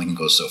with you, you only can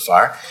go so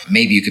far.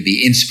 Maybe you could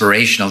be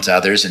inspirational to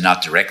others and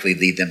not directly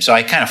lead them. So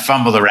I kind of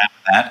fumbled around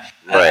with that.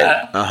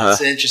 Right.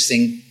 It's an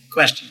interesting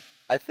question.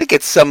 I think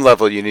at some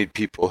level you need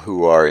people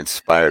who are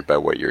inspired by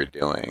what you're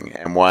doing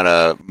and want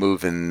to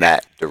move in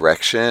that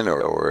direction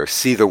or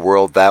see the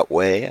world that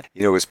way.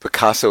 You know, was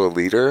Picasso a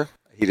leader?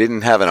 He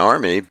didn't have an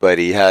army, but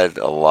he had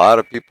a lot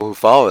of people who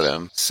followed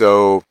him.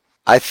 So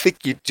I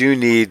think you do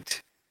need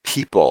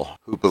people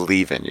who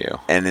believe in you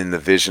and in the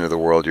vision of the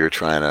world you're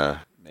trying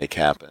to make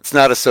happen. It's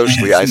not a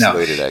socially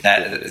isolated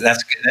activity.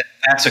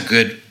 That's a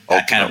good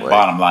kind of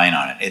bottom line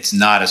on it. It's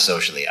not a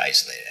socially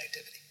isolated activity.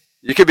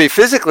 You could be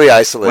physically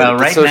isolated, well,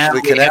 but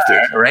socially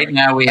connected. Right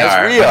now we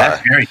are. We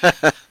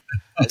are.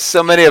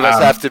 So many of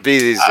us have to be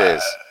these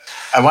days.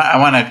 I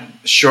want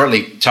to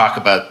shortly talk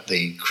about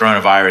the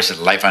coronavirus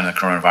and life on the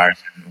coronavirus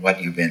and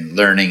what you've been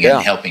learning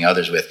and helping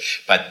others with.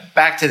 But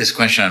back to this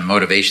question on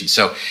motivation.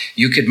 So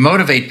you could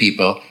motivate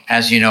people.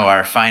 As you know,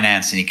 our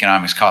finance and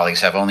economics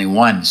colleagues have only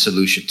one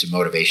solution to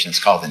motivation. It's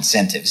called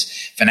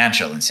incentives,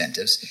 financial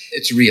incentives.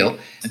 It's real.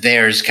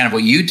 There's kind of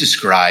what you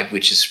described,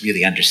 which is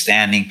really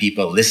understanding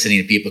people, listening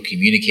to people,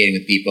 communicating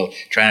with people,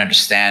 trying to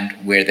understand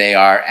where they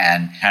are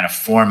and kind of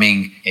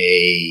forming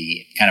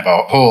a kind of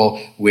a whole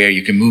where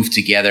you can move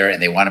together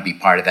and they want to be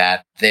part of that.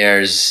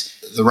 There's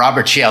the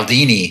Robert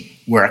Cialdini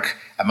work,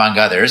 among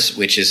others,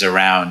 which is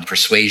around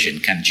persuasion,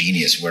 kind of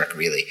genius work,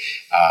 really,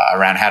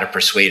 around how to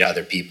persuade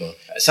other people.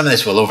 Some of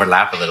this will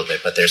overlap a little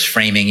bit, but there's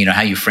framing, you know,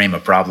 how you frame a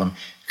problem.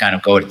 Kind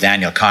of go to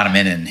Daniel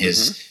Kahneman and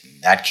his,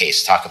 in that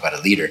case, talk about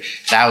a leader.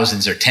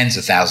 Thousands or tens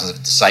of thousands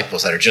of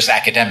disciples that are just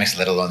academics,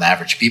 let alone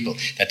average people,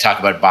 that talk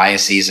about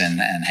biases and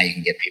how you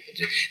can get people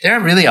to. There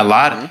are really a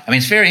lot. I mean,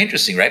 it's very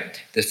interesting,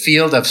 right? The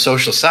field of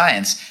social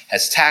science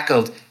has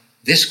tackled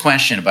this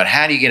question about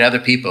how do you get other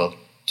people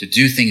to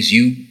do things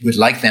you would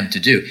like them to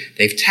do.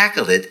 They've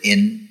tackled it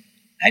in,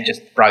 I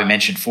just probably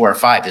mentioned 4 or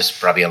 5. There's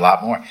probably a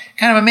lot more.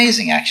 Kind of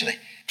amazing, actually.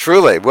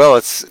 Truly. Well,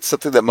 it's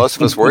something that most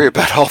of us worry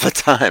about all the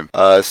time.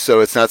 So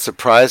it's not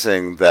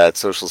surprising that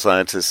social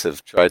scientists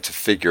have tried to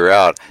figure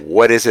out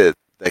what is it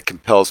that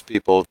compels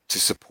people to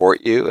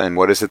support you and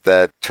what is it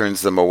that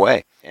turns them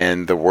away.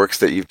 And the works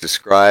that you've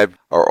described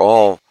are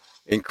all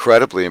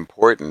incredibly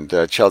important.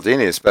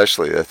 Cialdini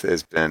especially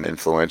has been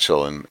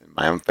influential in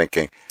my own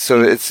thinking.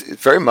 So it's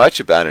very much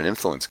about an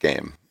influence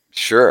game,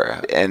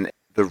 sure. And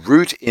the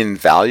root in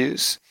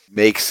values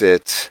makes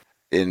it,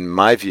 in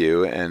my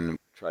view, and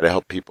try to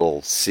help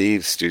people see,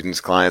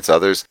 students, clients,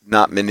 others,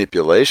 not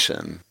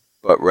manipulation,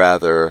 but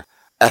rather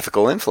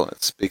ethical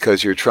influence,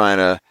 because you're trying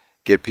to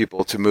get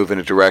people to move in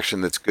a direction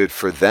that's good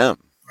for them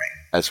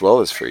as well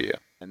as for you.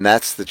 And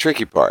that's the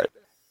tricky part,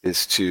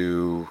 is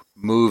to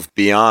move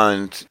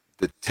beyond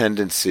the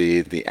tendency,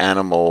 the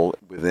animal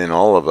within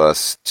all of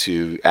us,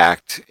 to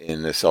act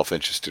in a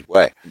self-interested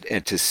way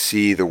and to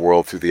see the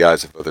world through the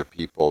eyes of other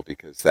people,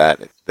 because that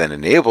then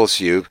enables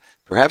you,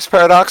 perhaps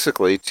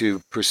paradoxically, to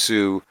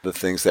pursue the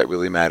things that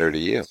really matter to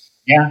you.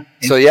 Yeah.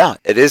 So yeah,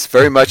 it is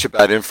very much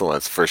about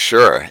influence, for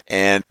sure.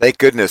 And thank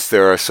goodness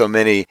there are so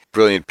many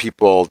brilliant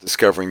people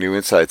discovering new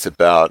insights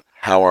about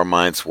how our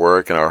minds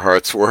work and our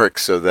hearts work,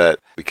 so that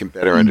we can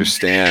better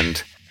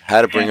understand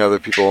how to bring other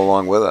people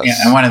along with us. Yeah,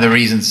 and one of the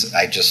reasons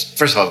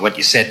first of all, what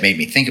you said made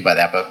me think about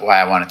that, but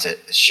why I wanted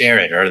to share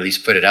it, or at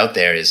least put it out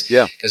there, is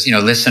because, you know,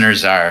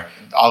 listeners are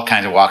all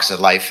kinds of walks of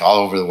life all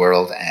over the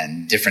world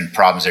and different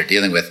problems they're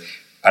dealing with.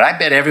 But I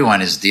bet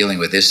everyone is dealing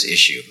with this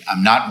issue.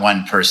 I'm not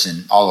one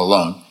person all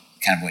alone,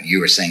 kind of what you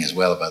were saying as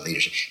well about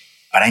leadership.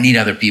 But I need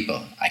other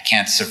people. I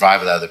can't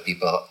survive without other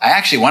people. I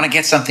actually want to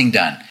get something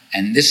done.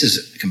 And this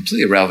is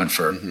completely relevant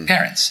for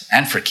parents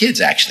and for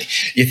kids, actually.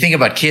 You think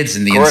about kids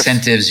and the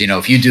incentives, you know,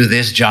 if you do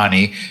this,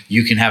 Johnny,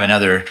 you can have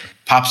another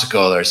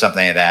popsicle or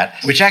something like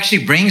that, which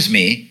actually brings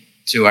me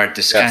to our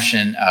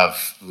discussion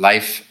of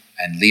life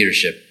and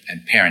leadership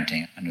and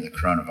parenting under the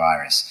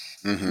coronavirus.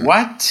 Mm-hmm.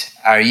 What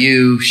are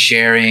you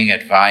sharing,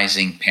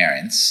 advising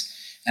parents,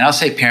 and I'll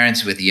say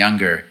parents with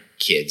younger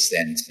kids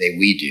than, say,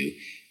 we do,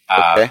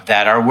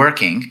 that are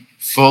working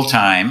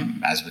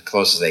full-time, as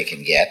close as they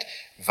can get,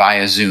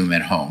 via Zoom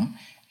at home,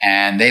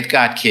 and they've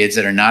got kids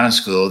that are not in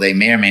school. They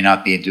may or may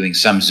not be doing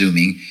some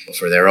Zooming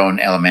for their own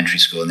elementary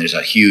school, and there's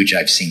a huge,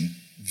 I've seen,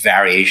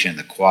 variation in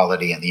the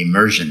quality and the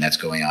immersion that's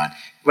going on.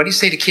 What do you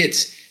say to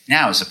kids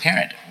now as a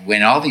parent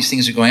when all these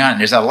things are going on? And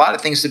there's a lot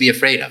of things to be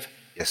afraid of.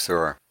 Yes, there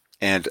are.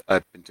 And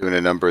I've been doing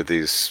a number of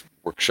these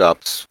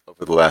workshops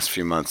over the last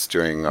few months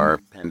during our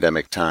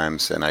pandemic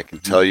times, and I can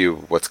tell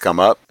you what's come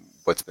up,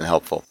 what's been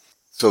helpful.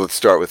 So let's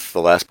start with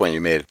the last point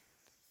you made.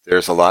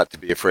 There's a lot to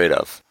be afraid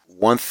of.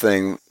 One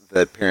thing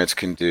that parents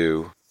can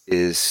do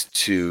is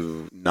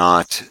to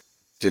not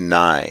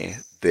deny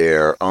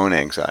their own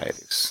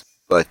anxieties,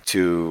 but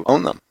to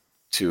own them,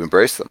 to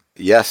embrace them.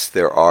 Yes,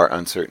 there are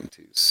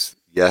uncertainties.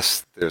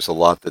 Yes, there's a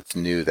lot that's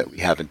new that we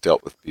haven't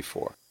dealt with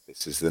before.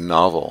 This is the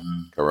novel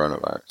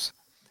coronavirus.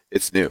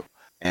 It's new.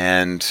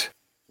 And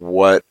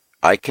what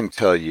I can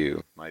tell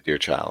you, my dear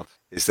child,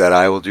 is that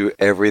I will do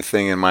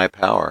everything in my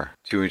power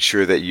to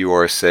ensure that you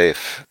are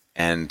safe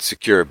and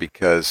secure,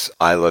 because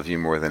I love you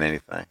more than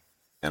anything.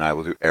 And I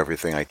will do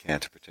everything I can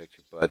to protect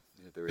you. But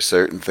there are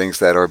certain things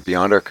that are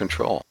beyond our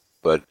control.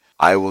 But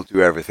I will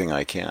do everything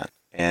I can.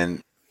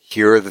 And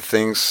here are the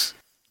things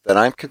that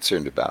I'm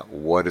concerned about.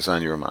 What is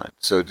on your mind?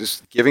 So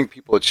just giving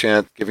people a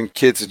chance, giving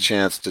kids a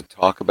chance to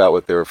talk about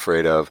what they're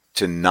afraid of,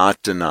 to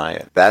not deny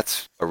it.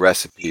 That's a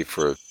recipe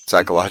for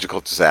psychological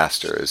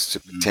disaster, is to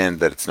pretend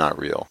that it's not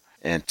real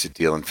and to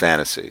deal in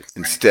fantasy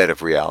instead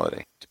of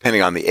reality.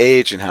 Depending on the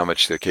age and how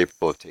much they're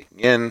capable of taking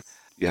in,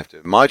 you have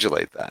to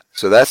modulate that.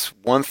 So that's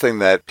one thing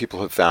that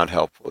people have found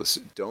helpful, is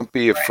don't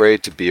be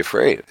afraid to be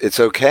afraid. It's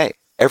okay.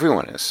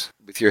 Everyone is.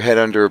 With your head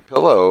under a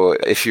pillow,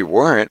 if you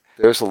weren't,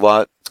 there's a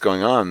lot that's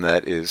going on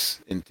that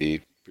is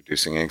indeed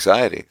producing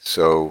anxiety.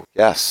 So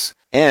yes.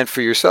 And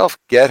for yourself,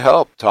 get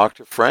help. Talk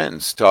to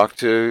friends. Talk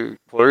to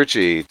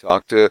clergy.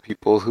 Talk to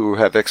people who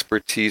have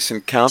expertise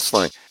in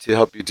counseling to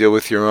help you deal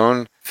with your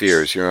own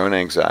fears, your own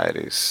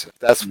anxieties.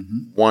 That's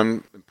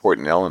one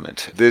important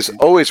element. There's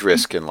always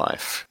risk in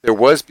life. There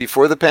was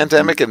before the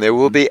pandemic, and there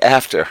will be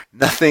after.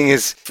 Nothing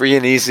is free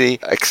and easy,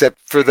 except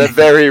for the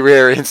very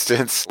rare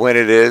instance when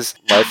it is.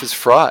 Life is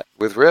fraught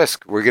with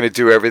risk. We're going to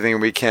do everything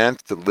we can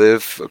to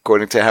live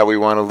according to how we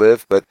want to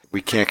live, but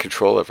we can't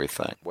control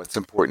everything. What's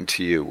important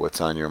to you?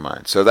 What's on your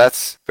mind? So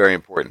that's very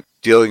important.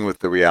 Dealing with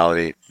the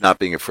reality, not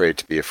being afraid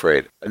to be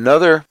afraid.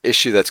 Another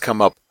issue that's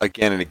come up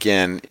again and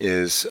again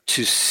is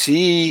to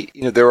see,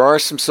 there are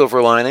some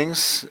silver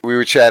linings. We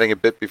were chatting a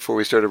bit before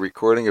we started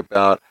recording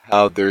about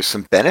how there's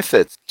some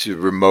benefits to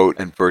remote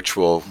and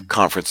virtual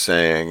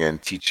conferencing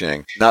and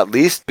teaching, not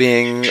least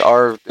being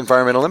our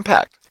environmental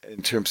impact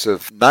in terms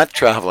of not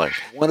traveling.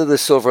 One of the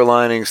silver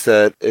linings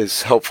that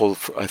is helpful,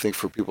 I think,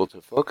 for people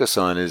to focus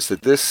on is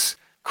that this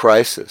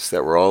crisis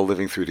that we're all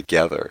living through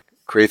together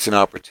creates an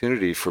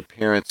opportunity for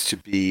parents to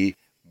be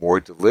more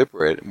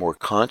deliberate, more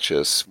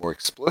conscious, more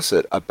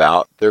explicit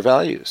about their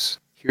values.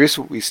 Here's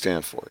what we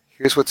stand for.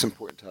 Here's what's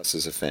important to us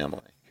as a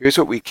family. Here's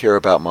what we care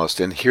about most,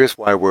 and here's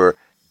why we're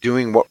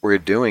doing what we're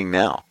doing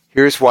now.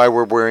 Here's why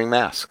we're wearing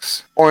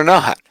masks, or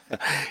not.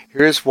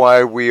 Here's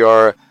why we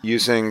are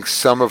using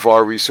some of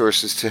our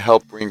resources to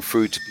help bring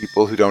food to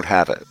people who don't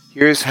have it.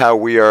 Here's how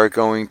we are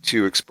going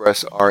to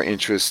express our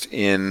interest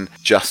in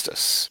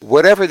justice.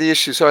 Whatever the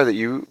issues are that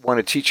you want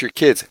to teach your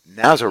kids,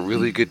 now's a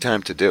really good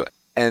time to do it.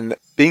 And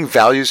being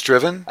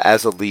values-driven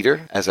as a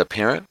leader, as a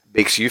parent,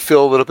 makes you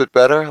feel a little bit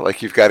better,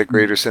 like you've got a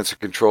greater sense of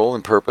control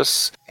and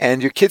purpose,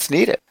 and your kids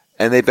need it,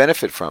 and they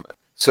benefit from it.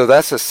 So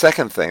that's a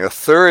second thing. A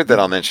third that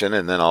I'll mention,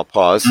 and then I'll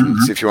pause and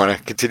see if you want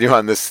to continue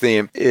on this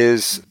theme,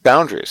 is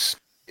boundaries.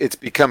 It's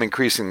become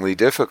increasingly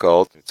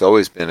difficult. It's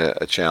always been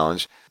a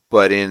challenge.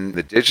 But in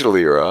the digital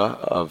era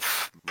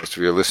of most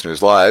of your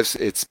listeners' lives,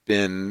 it's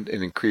been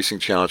an increasing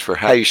challenge for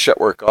how you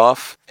shut work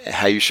off,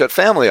 how you shut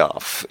family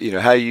off,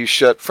 how you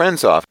shut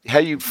friends off, how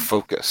you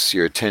focus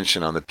your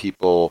attention on the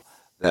people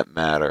that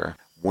matter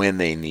when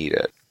they need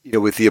it.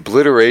 With the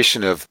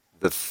obliteration of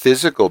the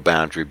physical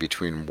boundary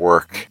between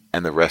work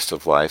and the rest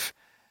of life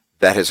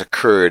that has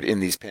occurred in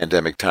these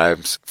pandemic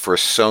times for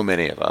so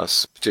many of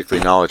us,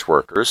 particularly knowledge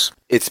workers,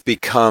 it's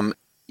become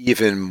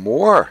even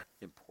more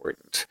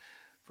important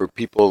for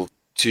people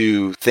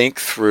to think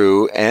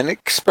through and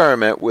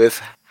experiment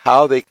with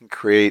how they can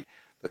create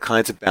the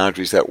kinds of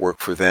boundaries that work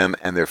for them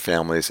and their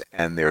families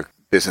and their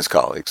business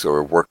colleagues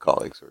or work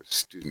colleagues or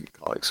student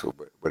colleagues or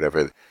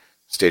whatever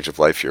stage of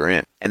life you're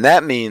in. And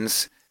that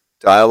means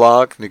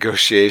dialogue,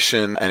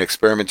 negotiation, and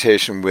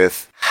experimentation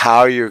with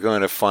how you're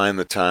going to find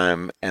the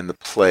time and the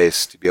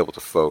place to be able to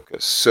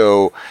focus.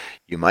 So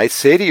you might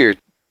say to your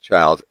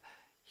child,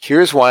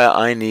 here's why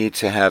I need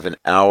to have an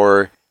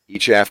hour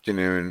each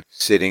afternoon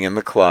sitting in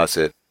the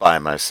closet by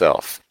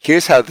myself.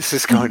 Here's how this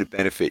is going to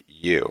benefit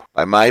you.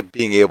 By my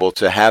being able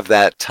to have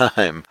that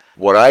time,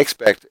 what I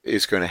expect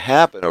is going to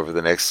happen over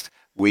the next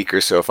week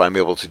or so, if I'm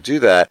able to do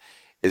that,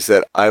 is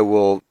that I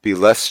will be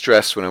less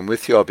stressed when I'm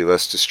with you. I'll be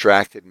less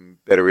distracted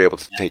and better able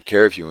to take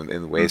care of you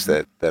in ways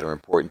that are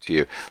important to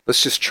you.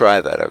 Let's just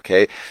try that,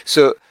 okay?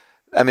 So,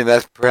 I mean,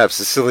 that's perhaps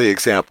a silly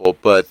example,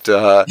 but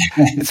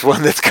it's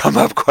one that's come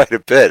up quite a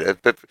bit,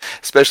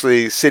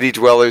 especially city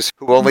dwellers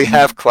who only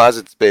have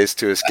closet space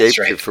to escape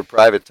to for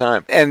private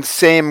time. And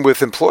same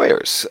with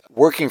employers.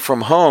 Working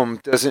from home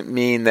doesn't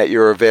mean that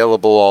you're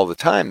available all the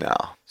time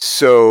now.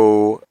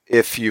 So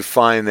if you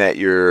find that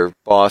your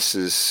boss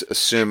is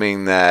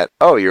assuming that,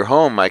 oh, you're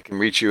home, I can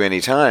reach you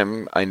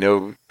anytime, I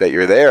know that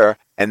you're there,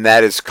 and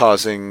that is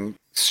causing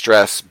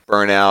stress,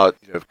 burnout,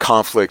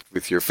 conflict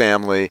with your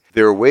family.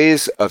 There are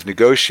ways of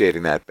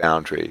negotiating that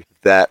boundary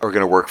that are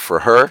going to work for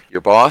her,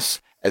 your boss,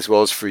 as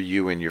well as for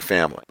you and your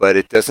family. But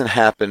it doesn't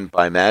happen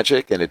by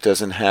magic, and it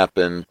doesn't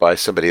happen by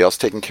somebody else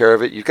taking care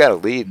of it. You've got to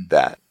lead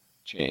that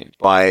change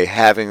by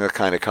having a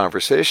kind of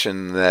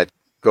conversation that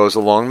goes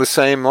along the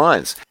same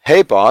lines.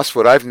 Hey, boss,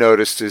 what I've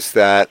noticed is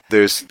that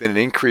there's been an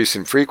increase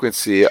in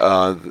frequency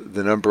of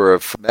the number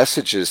of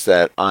messages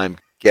that I'm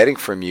getting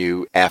from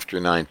you after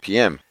 9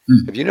 p.m.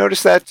 Have you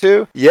noticed that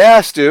too?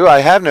 Yeah, Stu, I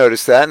have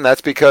noticed that, and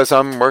that's because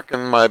I'm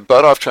working my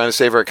butt off trying to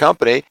save our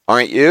company.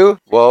 Aren't you?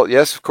 Well,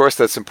 yes, of course,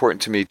 that's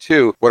important to me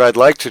too. What I'd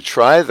like to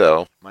try,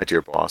 though, my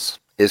dear boss,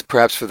 is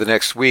perhaps for the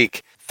next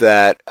week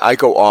that I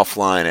go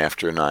offline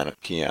after 9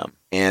 p.m.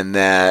 and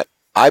that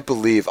I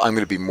believe I'm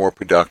going to be more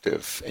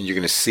productive, and you're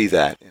going to see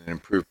that in an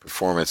improved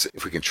performance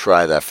if we can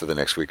try that for the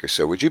next week or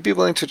so. Would you be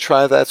willing to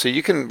try that? So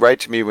you can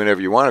write to me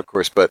whenever you want, of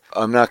course, but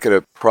I'm not going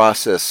to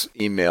process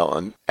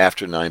email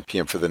after 9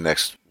 p.m. for the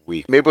next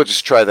week. Maybe we'll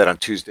just try that on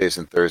Tuesdays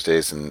and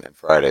Thursdays and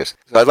Fridays.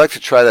 So I'd like to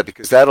try that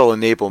because that'll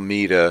enable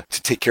me to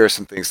take care of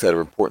some things that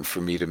are important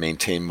for me to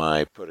maintain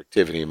my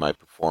productivity, my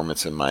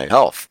performance, and my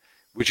health.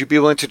 Would you be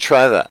willing to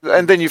try that?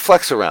 And then you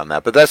flex around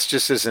that. But that's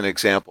just as an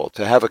example,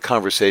 to have a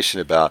conversation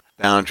about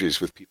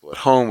boundaries with people at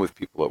home, with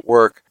people at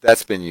work.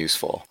 That's been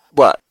useful.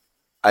 But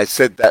I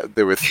said that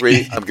there were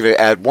 3. I'm going to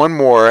add one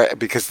more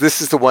because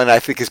this is the one I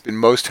think has been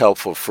most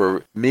helpful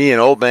for me, an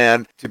old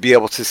man, to be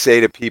able to say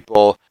to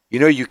people,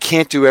 you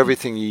can't do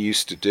everything you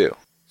used to do.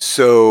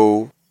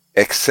 So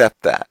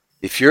accept that.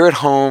 If you're at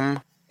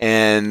home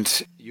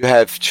and you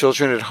have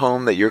children at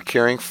home that you're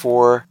caring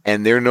for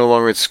and they're no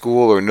longer at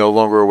school or no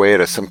longer away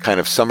at some kind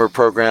of summer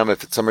program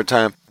if it's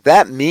summertime,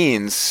 that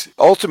means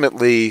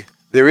ultimately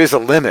there is a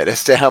limit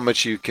as to how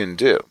much you can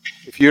do.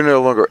 If you're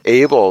no longer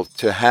able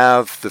to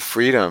have the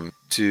freedom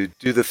to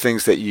do the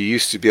things that you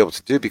used to be able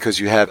to do because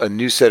you have a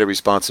new set of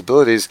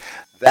responsibilities,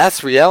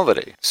 that's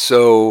reality.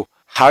 So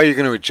how are you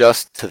going to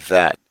adjust to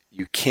that?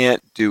 You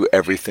can't do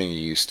everything you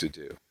used to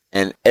do.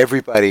 And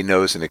everybody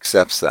knows and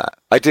accepts that.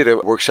 I did a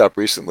workshop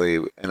recently,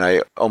 and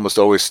I almost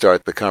always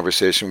start the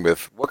conversation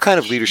with, what kind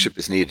of leadership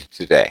is needed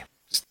today?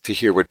 Just to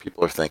hear what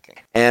people are thinking.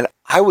 And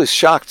I was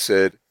shocked,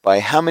 Sid, by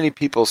how many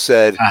people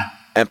said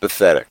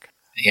empathetic.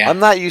 Yeah. I'm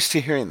not used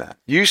to hearing that.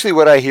 Usually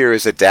what I hear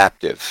is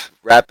adaptive,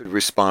 rapid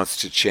response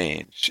to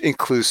change,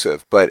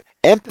 inclusive. But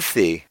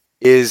empathy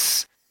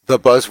is the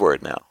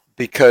buzzword now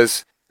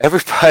because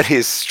everybody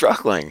is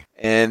struggling.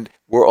 And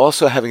we're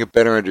also having a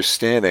better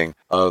understanding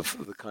of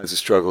the kinds of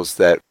struggles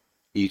that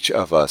each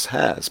of us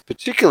has,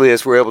 particularly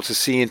as we're able to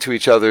see into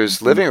each other's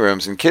living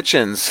rooms and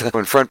kitchens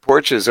and front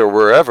porches or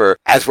wherever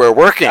as we're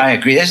working. I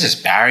agree. There's this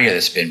barrier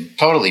that's been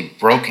totally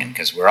broken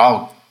because we're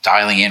all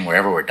dialing in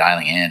wherever we're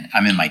dialing in.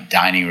 I'm in my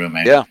dining room.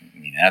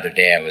 Another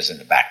day I was in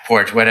the back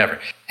porch, whatever.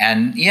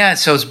 And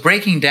so it's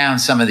breaking down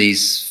some of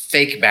these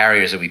fake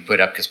barriers that we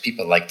put up because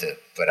people like to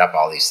put up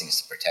all these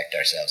things to protect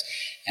ourselves.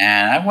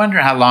 And I wonder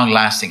how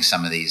long-lasting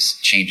some of these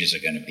changes are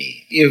going to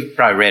be. You've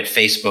probably read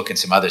Facebook and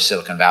some other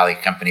Silicon Valley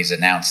companies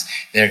announced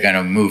they're going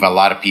to move a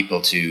lot of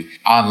people to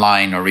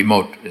online or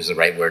remote is the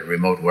right word,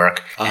 remote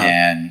work.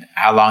 And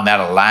how long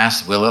that'll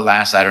last, will it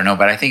last? I don't know.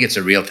 But I think it's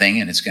a real thing,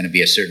 and it's going to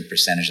be a certain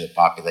percentage of the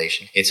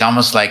population. It's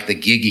almost like the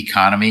gig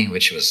economy,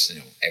 which was,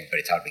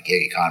 everybody talked about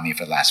gig economy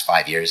for the last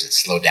 5 years. It's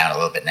slowed down a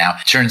little bit now.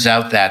 It turns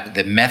out that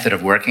the method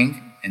of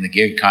working in the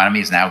gig economy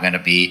is now going to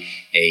be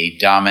a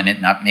dominant,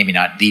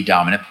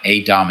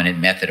 a dominant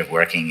method of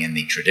working in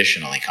the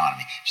traditional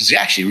economy, which is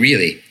actually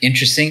really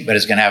interesting, but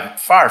it's going to have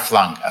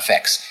far-flung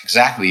effects.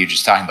 Exactly what you're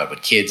just talking about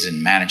with kids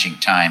and managing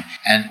time.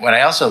 And what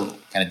I also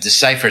kind of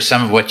decipher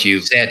some of what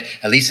you said,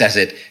 at least as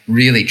it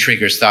really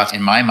triggers thoughts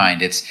in my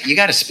mind, it's you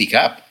got to speak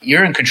up.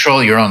 You're in control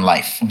of your own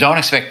life. Don't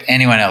expect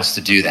anyone else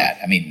to do that.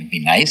 I mean, it'd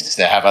be nice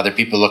to have other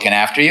people looking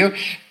after you,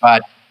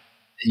 but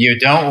you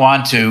don't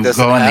want to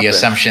go on the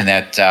assumption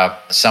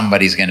that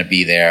somebody's going to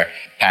be there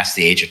past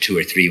the age of 2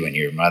 or 3 when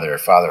your mother or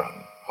father,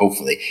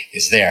 hopefully,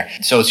 is there.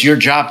 So it's your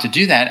job to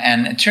do that.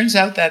 And it turns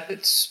out that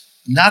it's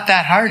not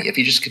that hard if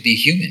you just could be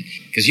human.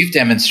 Because you've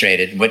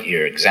demonstrated, what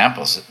your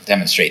examples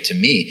demonstrate to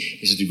me,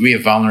 is a degree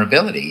of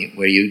vulnerability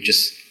where you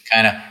just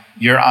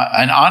you're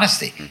an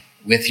honesty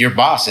with your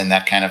boss and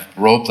that kind of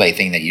role play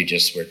thing that you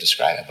just were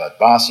describing about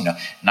boss,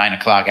 9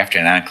 o'clock, after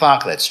 9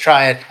 o'clock, let's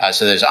try it.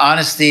 So there's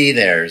honesty,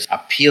 there's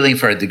appealing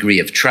for a degree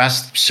of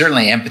trust.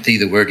 Certainly empathy,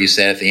 the word you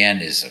said at the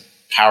end, is a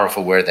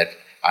powerful word that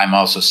I'm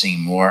also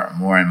seeing more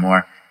and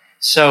more.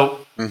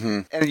 So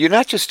And you're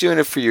not just doing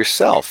it for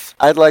yourself.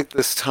 I'd like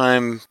this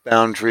time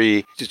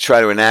boundary to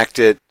try to enact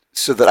it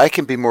so that I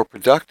can be more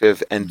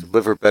productive and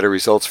deliver better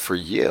results for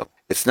you.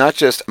 It's not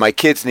just, my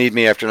kids need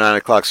me after 9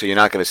 o'clock, so you're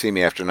not going to see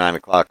me after 9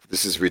 o'clock.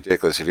 This is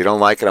ridiculous. If you don't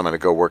like it, I'm going to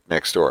go work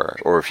next door.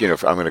 Or if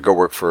I'm going to go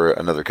work for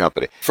another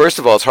company. First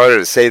of all, it's harder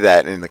to say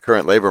that in the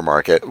current labor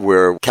market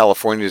where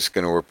California is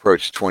going to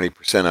approach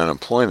 20%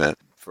 unemployment,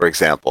 for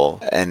example,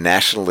 and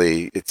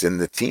nationally it's in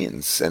the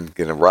teens and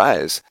going to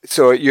rise.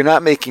 So you're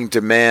not making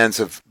demands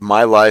of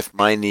my life,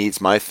 my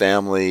needs, my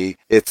family.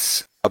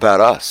 It's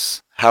about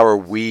us. How are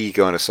we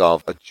going to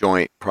solve a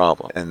joint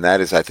problem? And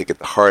that is, I think, at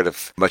the heart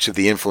of much of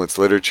the influence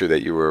literature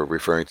that you were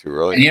referring to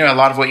earlier. And a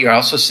lot of what you're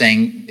also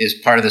saying is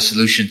part of the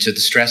solution to the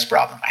stress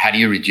problem. How do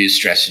you reduce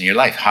stress in your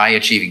life? High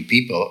achieving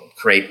people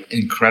create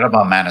incredible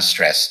amount of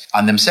stress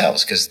on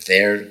themselves because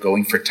they're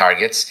going for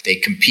targets. They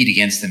compete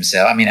against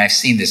themselves. I mean, I've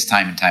seen this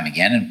time and time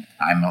again, and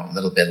I'm a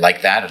little bit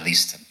like that. At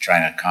least I'm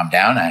trying to calm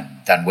down.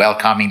 I've done well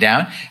calming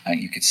down.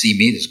 You can see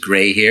me, there's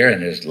gray here,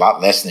 and there's a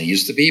lot less than there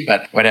used to be,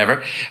 but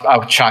whatever.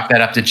 I'll chalk that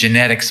up to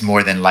genetics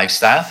more than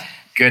lifestyle.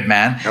 Good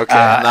man. Okay,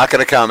 I'm not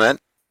going to comment.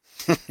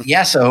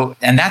 Yeah,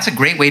 and that's a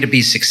great way to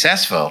be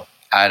successful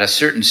at a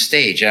certain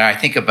stage. And I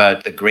think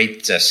about the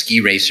great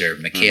ski racer,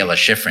 Michaela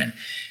Schifrin.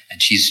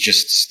 And she's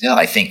just still,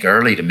 I think,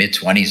 early to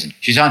mid-20s. And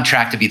she's on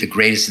track to be the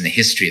greatest in the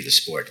history of the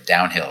sport,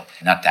 downhill.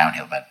 Not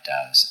downhill, but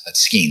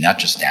skiing, not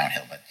just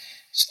downhill, but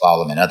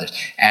slalom and others.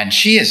 And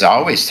she has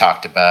always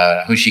talked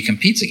about who she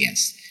competes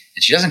against.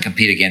 And she doesn't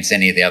compete against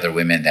any of the other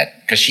women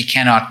because she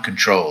cannot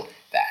control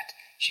that.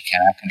 She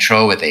cannot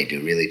control what they do,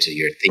 really, to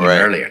your theme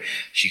earlier.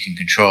 She can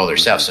control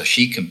herself. So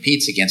she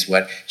competes against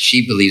what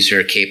she believes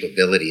her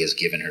capability has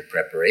given her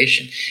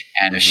preparation.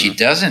 And if she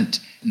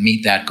doesn't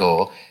meet that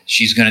goal,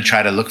 she's going to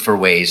try to look for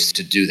ways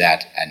to do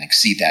that and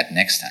exceed that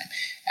next time.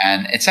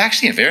 And it's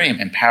actually a very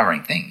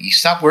empowering thing. You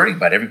stop worrying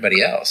about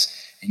everybody else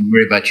and you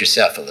worry about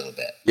yourself a little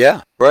bit.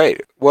 Yeah, right.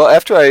 Well,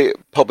 after I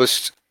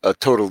published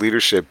Total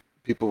Leadership,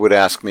 people would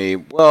ask me,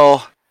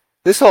 well,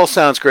 this all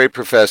sounds great,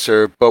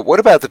 Professor, but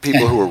what about the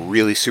people who are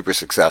really super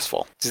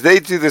successful? Do they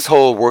do this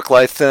whole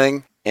work-life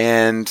thing?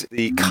 And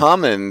the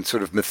common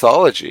sort of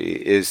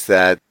mythology is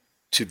that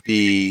to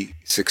be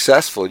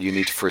successful, you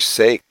need to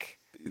forsake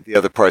the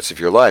other parts of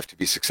your life to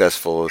be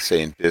successful,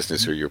 say, in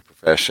business or your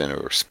profession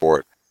or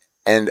sport.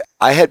 And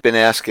I had been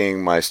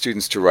asking my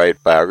students to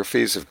write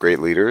biographies of great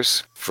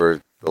leaders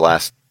for the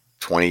last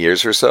 20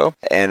 years or so.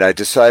 And I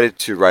decided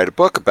to write a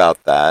book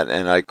about that.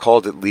 And I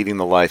called it Leading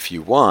the Life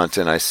You Want.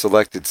 And I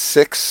selected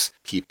 6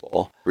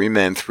 people, 3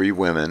 men, 3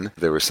 women.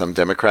 There were some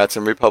Democrats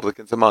and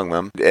Republicans among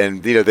them.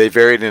 And, they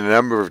varied in a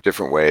number of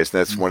different ways.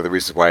 And that's one of the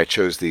reasons why I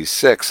chose these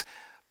 6.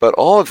 But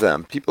all of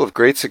them, people of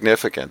great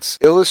significance,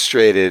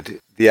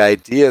 illustrated the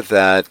idea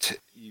that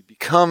you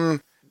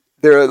become,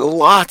 there are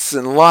lots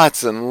and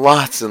lots and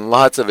lots and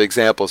lots of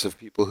examples of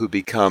people who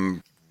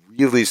become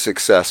really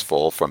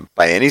successful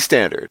by any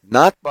standard,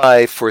 not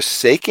by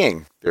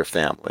forsaking their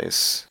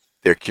families,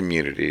 their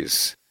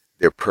communities,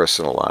 their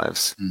personal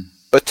lives,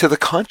 but to the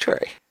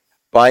contrary,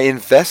 by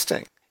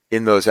investing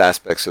in those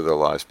aspects of their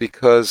lives,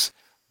 because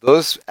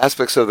those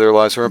aspects of their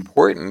lives are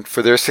important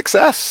for their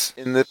success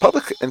in the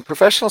public and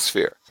professional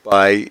sphere,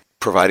 by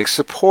providing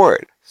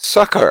support,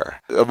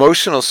 succor,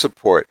 emotional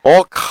support,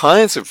 all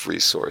kinds of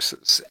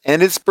resources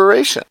and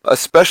inspiration,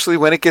 especially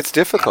when it gets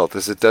difficult,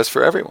 as it does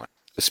for everyone,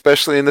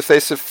 especially in the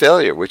face of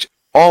failure, which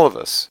all of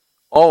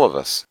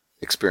us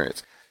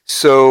experience.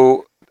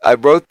 So I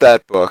wrote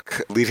that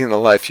book, Leading the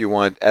Life You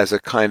Want, as a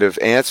kind of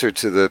answer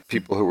to the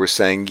people who were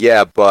saying,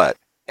 yeah, but.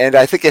 And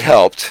I think it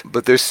helped,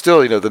 but there's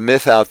still, the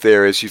myth out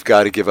there is you've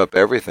got to give up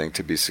everything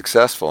to be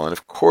successful. And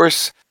of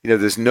course,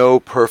 there's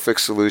no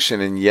perfect solution.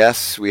 And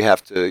yes, we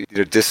have to,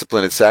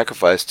 discipline and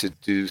sacrifice to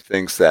do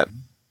things that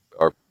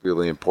are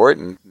really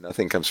important.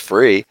 Nothing comes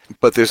free.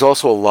 But there's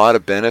also a lot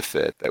of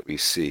benefit that we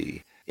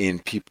see in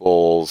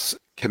people's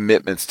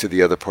commitments to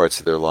the other parts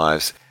of their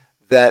lives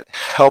that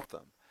help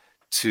them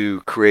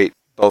to create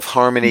both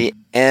harmony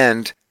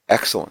and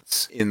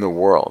excellence in the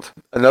world.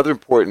 Another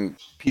important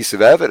piece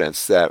of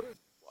evidence that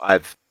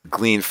I've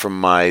gleaned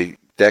from my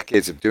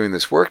decades of doing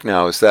this work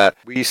now is that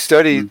we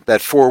study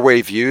that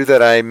 4-way view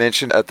that I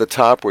mentioned at the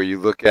top, where you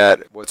look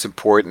at what's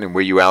important and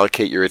where you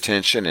allocate your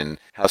attention and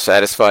how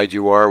satisfied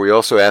you are. We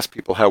also ask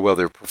people how well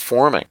they're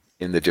performing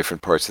in the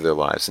different parts of their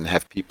lives and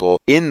have people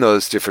in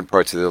those different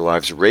parts of their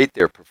lives rate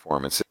their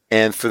performance.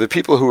 And for the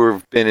people who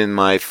have been in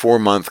my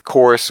 4-month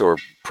course or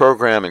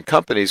program in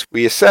companies,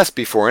 we assess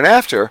before and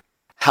after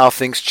how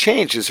things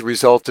change as a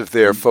result of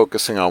their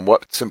focusing on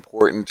what's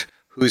important,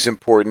 who's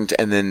important,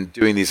 and then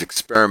doing these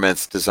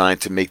experiments designed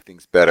to make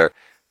things better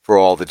for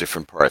all the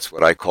different parts,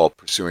 what I call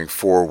pursuing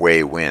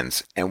 4-way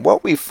wins. And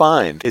what we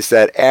find is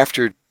that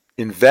after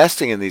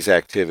investing in these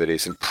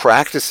activities and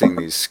practicing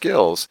these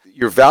skills,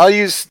 your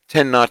values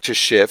tend not to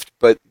shift,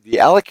 but the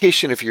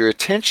allocation of your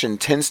attention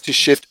tends to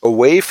shift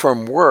away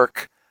from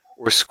work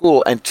or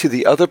school and to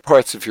the other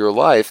parts of your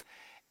life,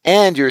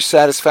 and your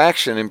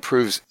satisfaction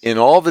improves in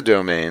all the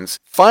domains.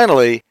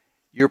 Finally,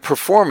 your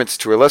performance,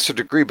 to a lesser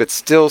degree, but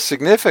still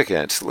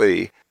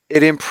significantly,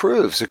 it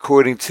improves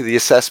according to the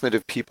assessment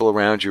of people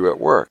around you at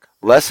work.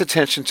 Less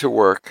attention to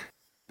work,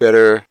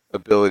 better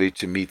ability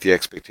to meet the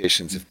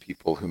expectations of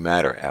people who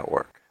matter at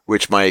work,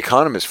 which my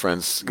economist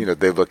friends,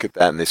 they look at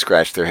that and they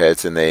scratch their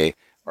heads and they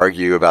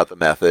argue about the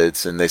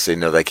methods and they say,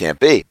 no, that can't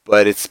be.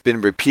 But it's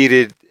been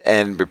repeated,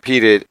 and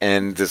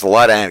there's a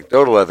lot of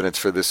anecdotal evidence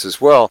for this as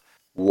well.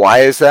 Why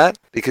is that?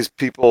 Because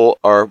people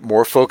are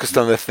more focused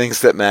on the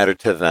things that matter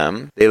to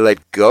them. They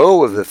let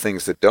go of the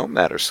things that don't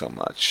matter so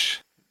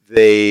much.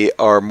 They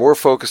are more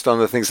focused on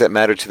the things that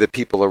matter to the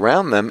people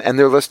around them, and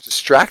they're less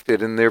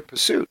distracted in their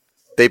pursuit.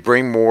 They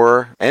bring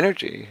more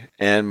energy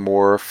and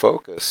more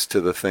focus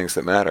to the things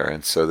that matter,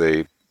 and so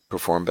they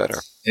perform better.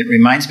 It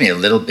reminds me a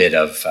little bit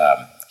of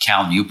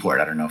Cal Newport.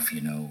 I don't know if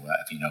you know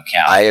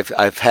Cal.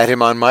 I've had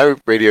him on my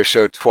radio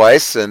show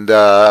twice, and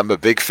I'm a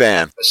big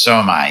fan. So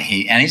am I.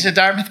 He's a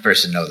Dartmouth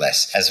person, no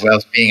less, as well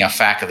as being a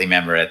faculty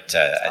member at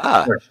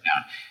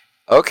Georgetown.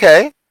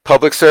 Okay.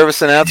 Public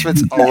service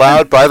announcements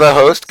allowed by the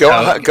host. Go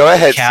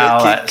ahead.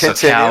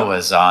 Cal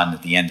was on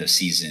at the end of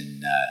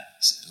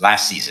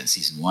last season,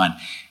 season 1.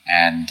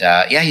 And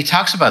he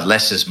talks about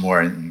less is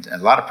more in a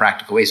lot of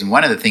practical ways. And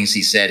one of the things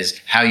he said is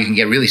how you can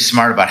get really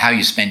smart about how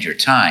you spend your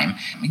time.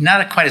 I mean,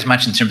 not quite as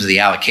much in terms of the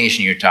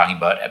allocation you're talking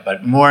about,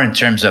 but more in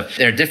terms of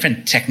there are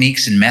different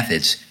techniques and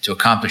methods to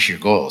accomplish your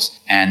goals.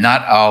 And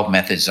not all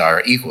methods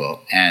are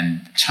equal.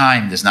 And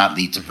time does not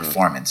lead to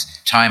performance.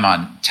 Time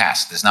on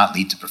task does not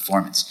lead to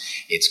performance.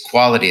 It's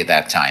quality of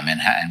that time and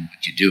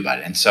what you do about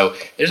it. And so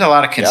there's a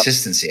lot of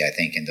consistency, I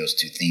think, in those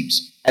two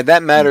themes. And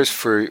that matters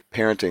for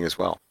parenting as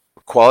well.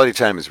 Quality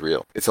time is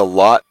real. It's a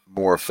lot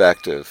more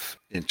effective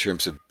in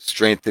terms of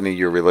strengthening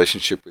your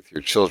relationship with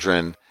your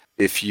children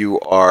if you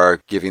are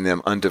giving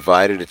them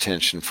undivided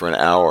attention for an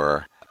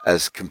hour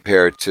as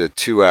compared to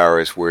 2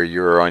 hours where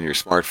you're on your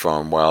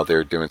smartphone while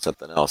they're doing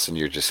something else and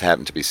you just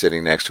happen to be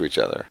sitting next to each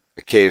other,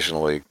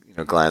 occasionally,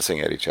 glancing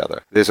at each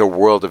other. There's a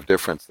world of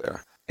difference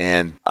there.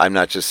 And I'm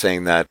not just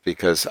saying that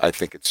because I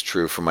think it's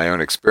true from my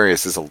own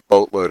experience. There's a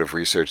boatload of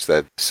research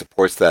that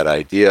supports that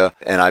idea,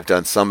 and I've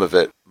done some of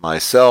it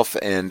myself,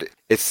 and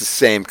it's the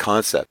same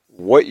concept.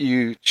 What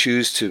you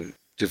choose to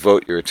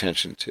devote your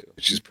attention to,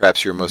 which is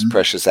perhaps your most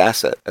precious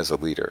asset as a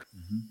leader,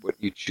 what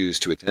you choose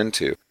to attend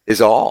to,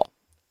 is all.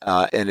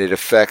 And it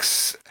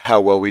affects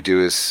how well we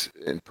do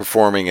in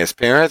performing as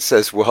parents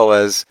as well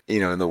as,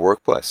 in the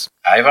workplace.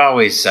 I've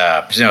always,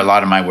 a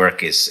lot of my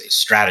work is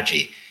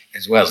strategy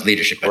as well as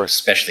leadership, but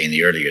especially in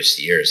the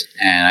earliest years.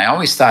 And I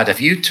always thought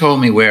if you told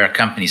me where a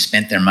company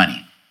spent their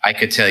money, I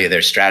could tell you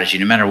their strategy,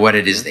 no matter what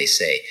it is they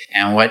say.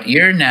 And what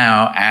you're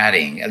now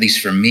adding, at least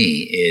for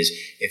me, is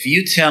if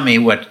you tell me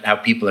how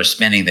people are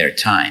spending their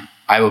time,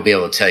 I will be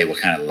able to tell you what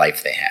kind of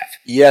life they have.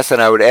 Yes,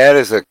 and I would add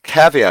as a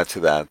caveat to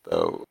that,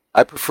 though,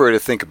 I prefer to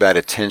think about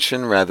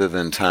attention rather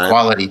than time.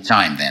 Quality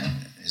time, then,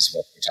 is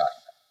what we're talking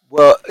about.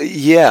 Well,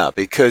 yeah,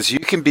 because you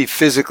can be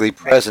physically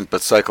present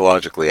but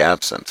psychologically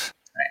absent.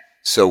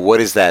 So what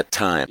is that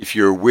time? If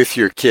you're with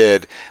your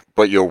kid,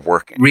 but you're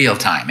working. Real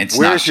time.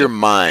 Where's your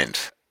mind?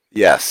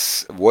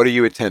 Yes. What are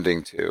you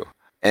attending to?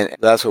 And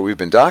that's what we've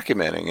been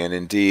documenting. And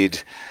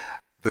indeed,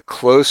 the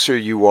closer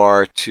you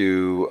are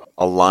to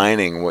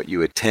aligning what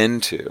you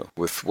attend to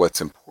with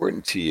what's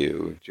important to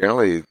you,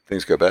 generally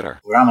things go better.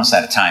 We're almost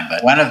out of time,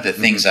 but one of the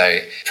things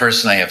I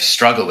personally have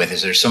struggled with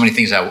is there's so many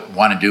things I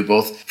want to do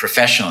both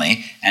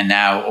professionally and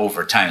now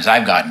over time as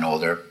I've gotten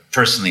older,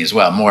 personally as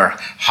well, more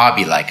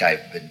hobby-like.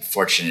 I've been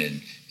fortunate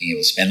in being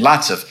able to spend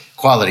lots of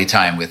quality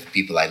time with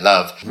people I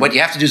love. What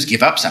you have to do is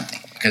give up something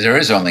because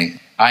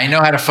I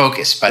know how to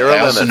focus, but I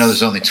also know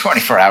there's only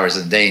 24 hours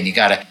in a day and you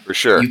got to, for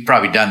sure. You've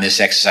probably done this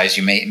exercise.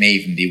 You may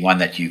even be one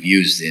that you've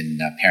used in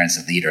Parents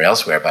That Lead or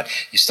elsewhere, but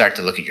you start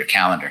to look at your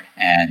calendar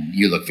and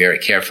you look very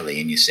carefully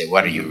and you say,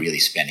 what are you really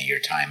spending your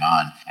time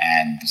on?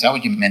 And is that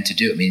what you meant to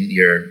do? I mean,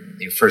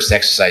 your first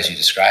exercise you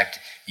described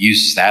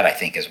uses that, I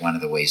think, as one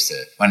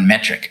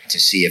metric to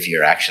see if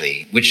you're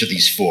actually, which of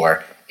these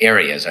 4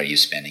 areas are you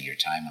spending your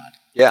time on?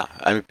 Yeah,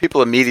 I mean,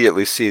 people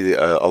immediately see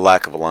a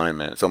lack of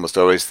alignment. It's almost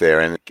always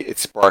there, and it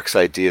sparks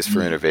ideas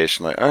for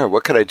innovation. Like,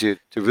 what could I do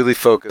to really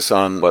focus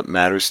on what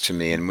matters to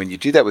me? And when you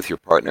do that with your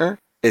partner,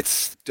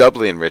 it's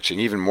doubly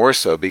enriching, even more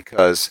so,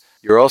 because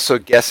you're also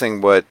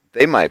guessing what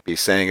they might be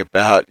saying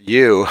about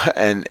you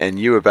and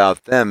you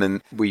about them,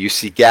 and where you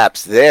see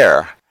gaps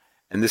there.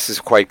 And this is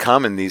quite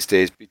common these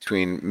days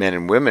between men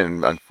and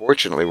women.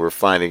 Unfortunately, we're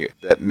finding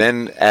that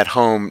men at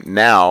home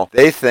now,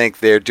 they think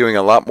they're doing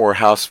a lot more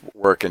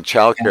housework and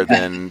childcare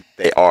than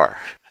they are,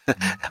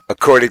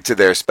 according to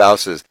their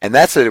spouses. And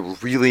that's a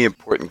really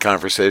important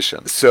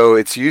conversation. So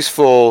it's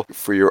useful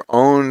for your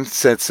own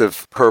sense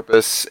of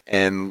purpose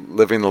and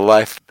living the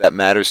life that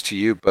matters to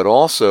you, but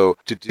also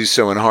to do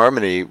so in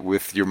harmony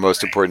with your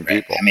most important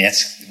people. I mean,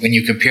 that's when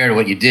you compare to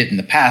what you did in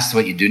the past to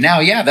what you do now,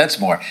 yeah, that's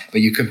more.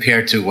 But you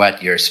compare to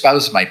what your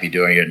spouse might be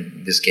doing,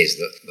 in this case,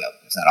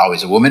 it's not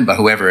always a woman, but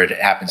whoever it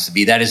happens to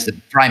be, that is the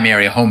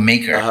primary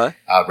homemaker,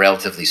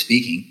 relatively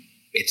speaking.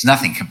 It's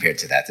nothing compared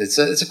to that. It's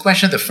a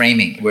question of the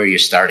framing, where you're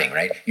starting,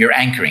 right? You're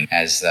anchoring,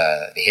 as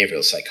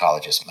behavioral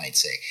psychologists might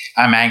say.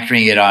 I'm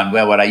anchoring it on,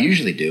 well, what I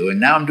usually do, and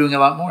now I'm doing a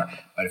lot more.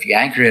 But if you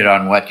anchor it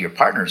on what your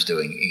partner's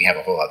doing, you have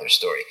a whole other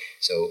story.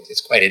 So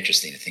it's quite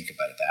interesting to think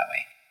about it that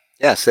way.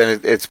 Yes,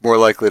 and it's more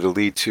likely to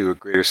lead to a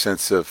greater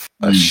sense of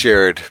a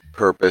shared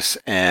purpose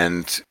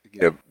and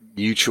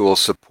mutual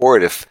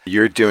support if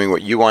you're doing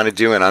what you want to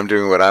do and I'm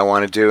doing what I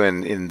want to do,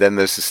 and then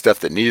there's the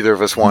stuff that neither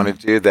of us want to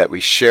do, that we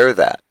share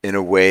that in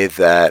a way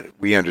that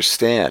we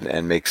understand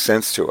and makes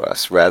sense to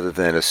us, rather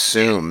than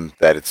assume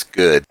that it's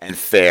good and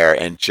fair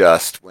and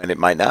just when it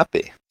might not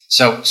be.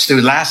 So,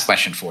 Stu, last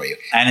question for you.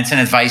 And it's an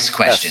advice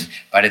question,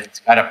 but it's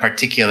got a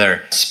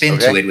particular spin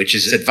to it, which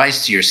is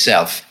advice to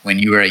yourself when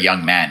you were a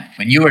young man.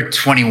 When you were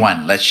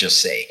 21, let's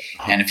just say.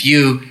 And if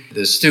you,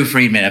 the Stu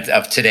Friedman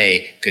of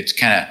today, could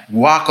kind of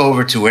walk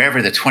over to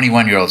wherever the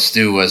 21-year-old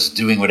Stu was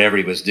doing whatever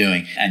he was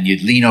doing, and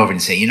you'd lean over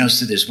and say,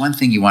 Stu, there's one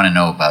thing you want to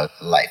know about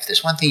life.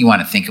 There's one thing you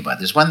want to think about.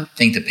 There's one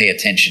thing to pay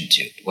attention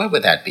to. What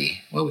would that be?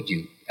 What would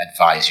you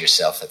advise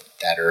yourself at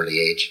that early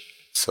age?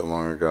 So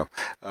long ago.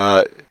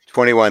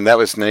 21, that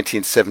was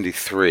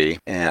 1973,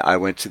 and I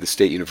went to the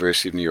State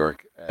University of New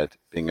York at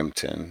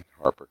Binghamton,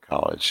 Harper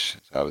College.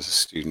 I was a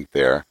student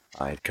there.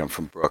 I had come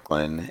from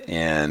Brooklyn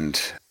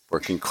and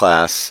working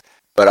class,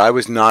 but I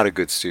was not a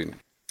good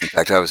student. In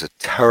fact, I was a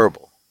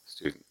terrible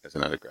student as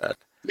an undergrad.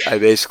 I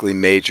basically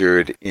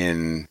majored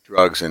in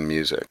drugs and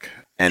music,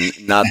 and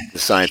not the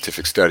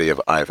scientific study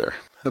of either,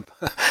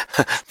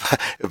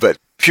 but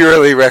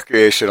purely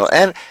recreational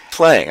and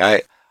playing.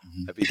 I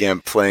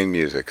began playing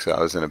music, so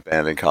I was in a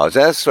band in college.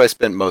 That's what I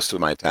spent most of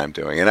my time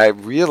doing. And I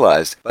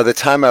realized, by the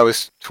time I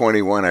was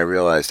 21, I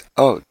realized,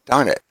 oh,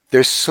 darn it,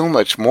 there's so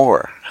much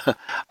more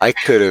I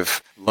could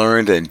have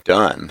learned and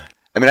done.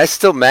 I mean, I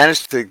still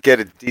managed to get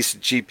a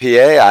decent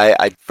GPA.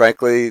 I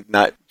frankly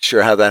not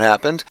sure how that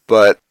happened,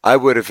 but I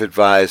would have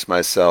advised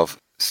myself,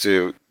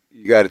 Stu,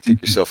 you got to take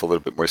yourself a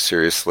little bit more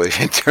seriously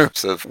in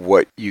terms of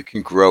what you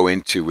can grow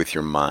into with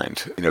your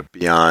mind,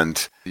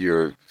 beyond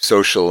your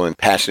social and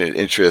passionate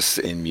interests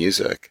in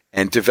music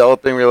and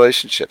developing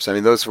relationships. I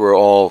mean, those were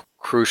all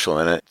crucial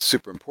and it's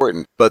super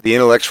important, but the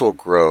intellectual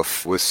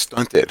growth was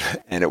stunted.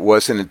 And it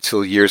wasn't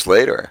until years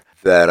later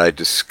that I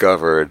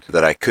discovered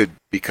that I could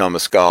become a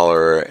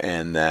scholar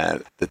and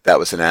that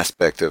was an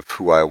aspect of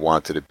who I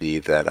wanted to be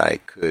that I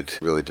could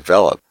really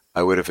develop.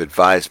 I would have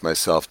advised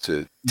myself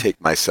to take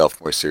myself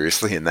more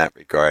seriously in that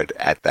regard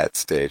at that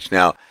stage.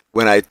 Now,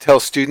 when I tell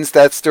students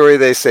that story,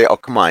 they say, oh,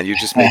 come on, you're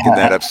just making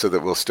that up so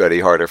that we'll study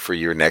harder for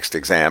your next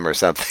exam or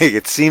something.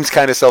 It seems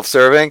kind of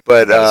self-serving,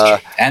 but...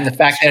 and the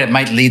fact that it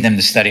might lead them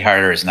to study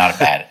harder is not a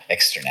bad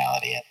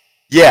externality.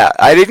 Yeah,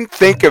 I didn't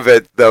think of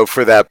it, though,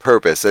 for that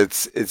purpose.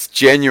 It's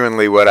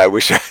genuinely what I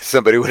wish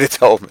somebody would have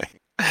told me.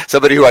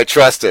 Somebody who I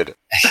trusted.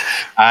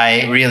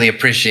 I really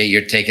appreciate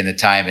your taking the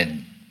time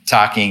and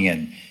talking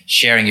and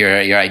sharing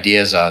your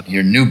ideas on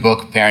your new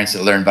book, Parents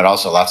That Learn, but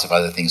also lots of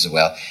other things as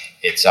well.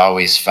 It's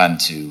always fun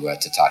to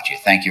talk to you.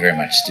 Thank you very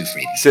much, Stu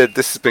Friedman. Sid,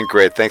 this has been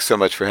great. Thanks so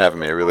much for having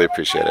me. I really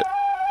appreciate it.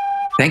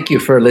 Thank you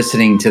for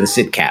listening to the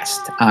Sidcast.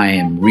 I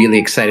am really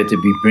excited to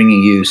be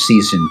bringing you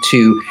Season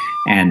 2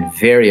 and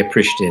very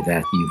appreciative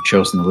that you've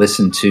chosen to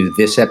listen to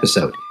this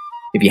episode.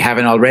 If you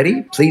haven't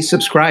already, please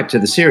subscribe to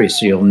the series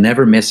so you'll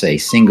never miss a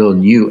single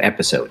new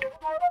episode.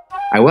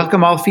 I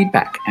welcome all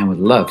feedback and would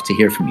love to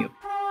hear from you.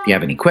 If you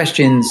have any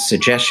questions,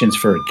 suggestions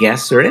for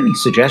guests, or any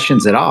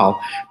suggestions at all,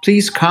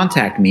 please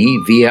contact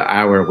me via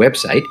our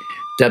website,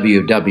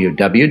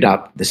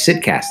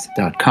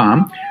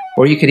 www.thesidcast.com,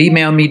 or you could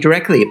email me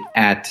directly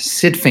at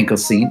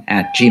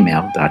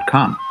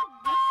sidfinkelstein@gmail.com.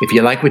 If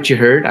you like what you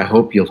heard, I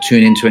hope you'll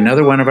tune into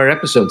another one of our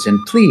episodes, and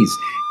please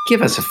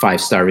give us a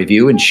 5-star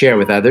review and share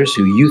with others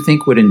who you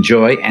think would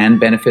enjoy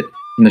and benefit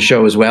from the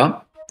show as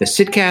well. The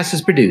Sidcast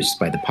is produced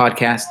by the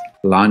Podcast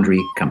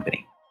Laundry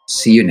Company.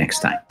 See you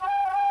next time.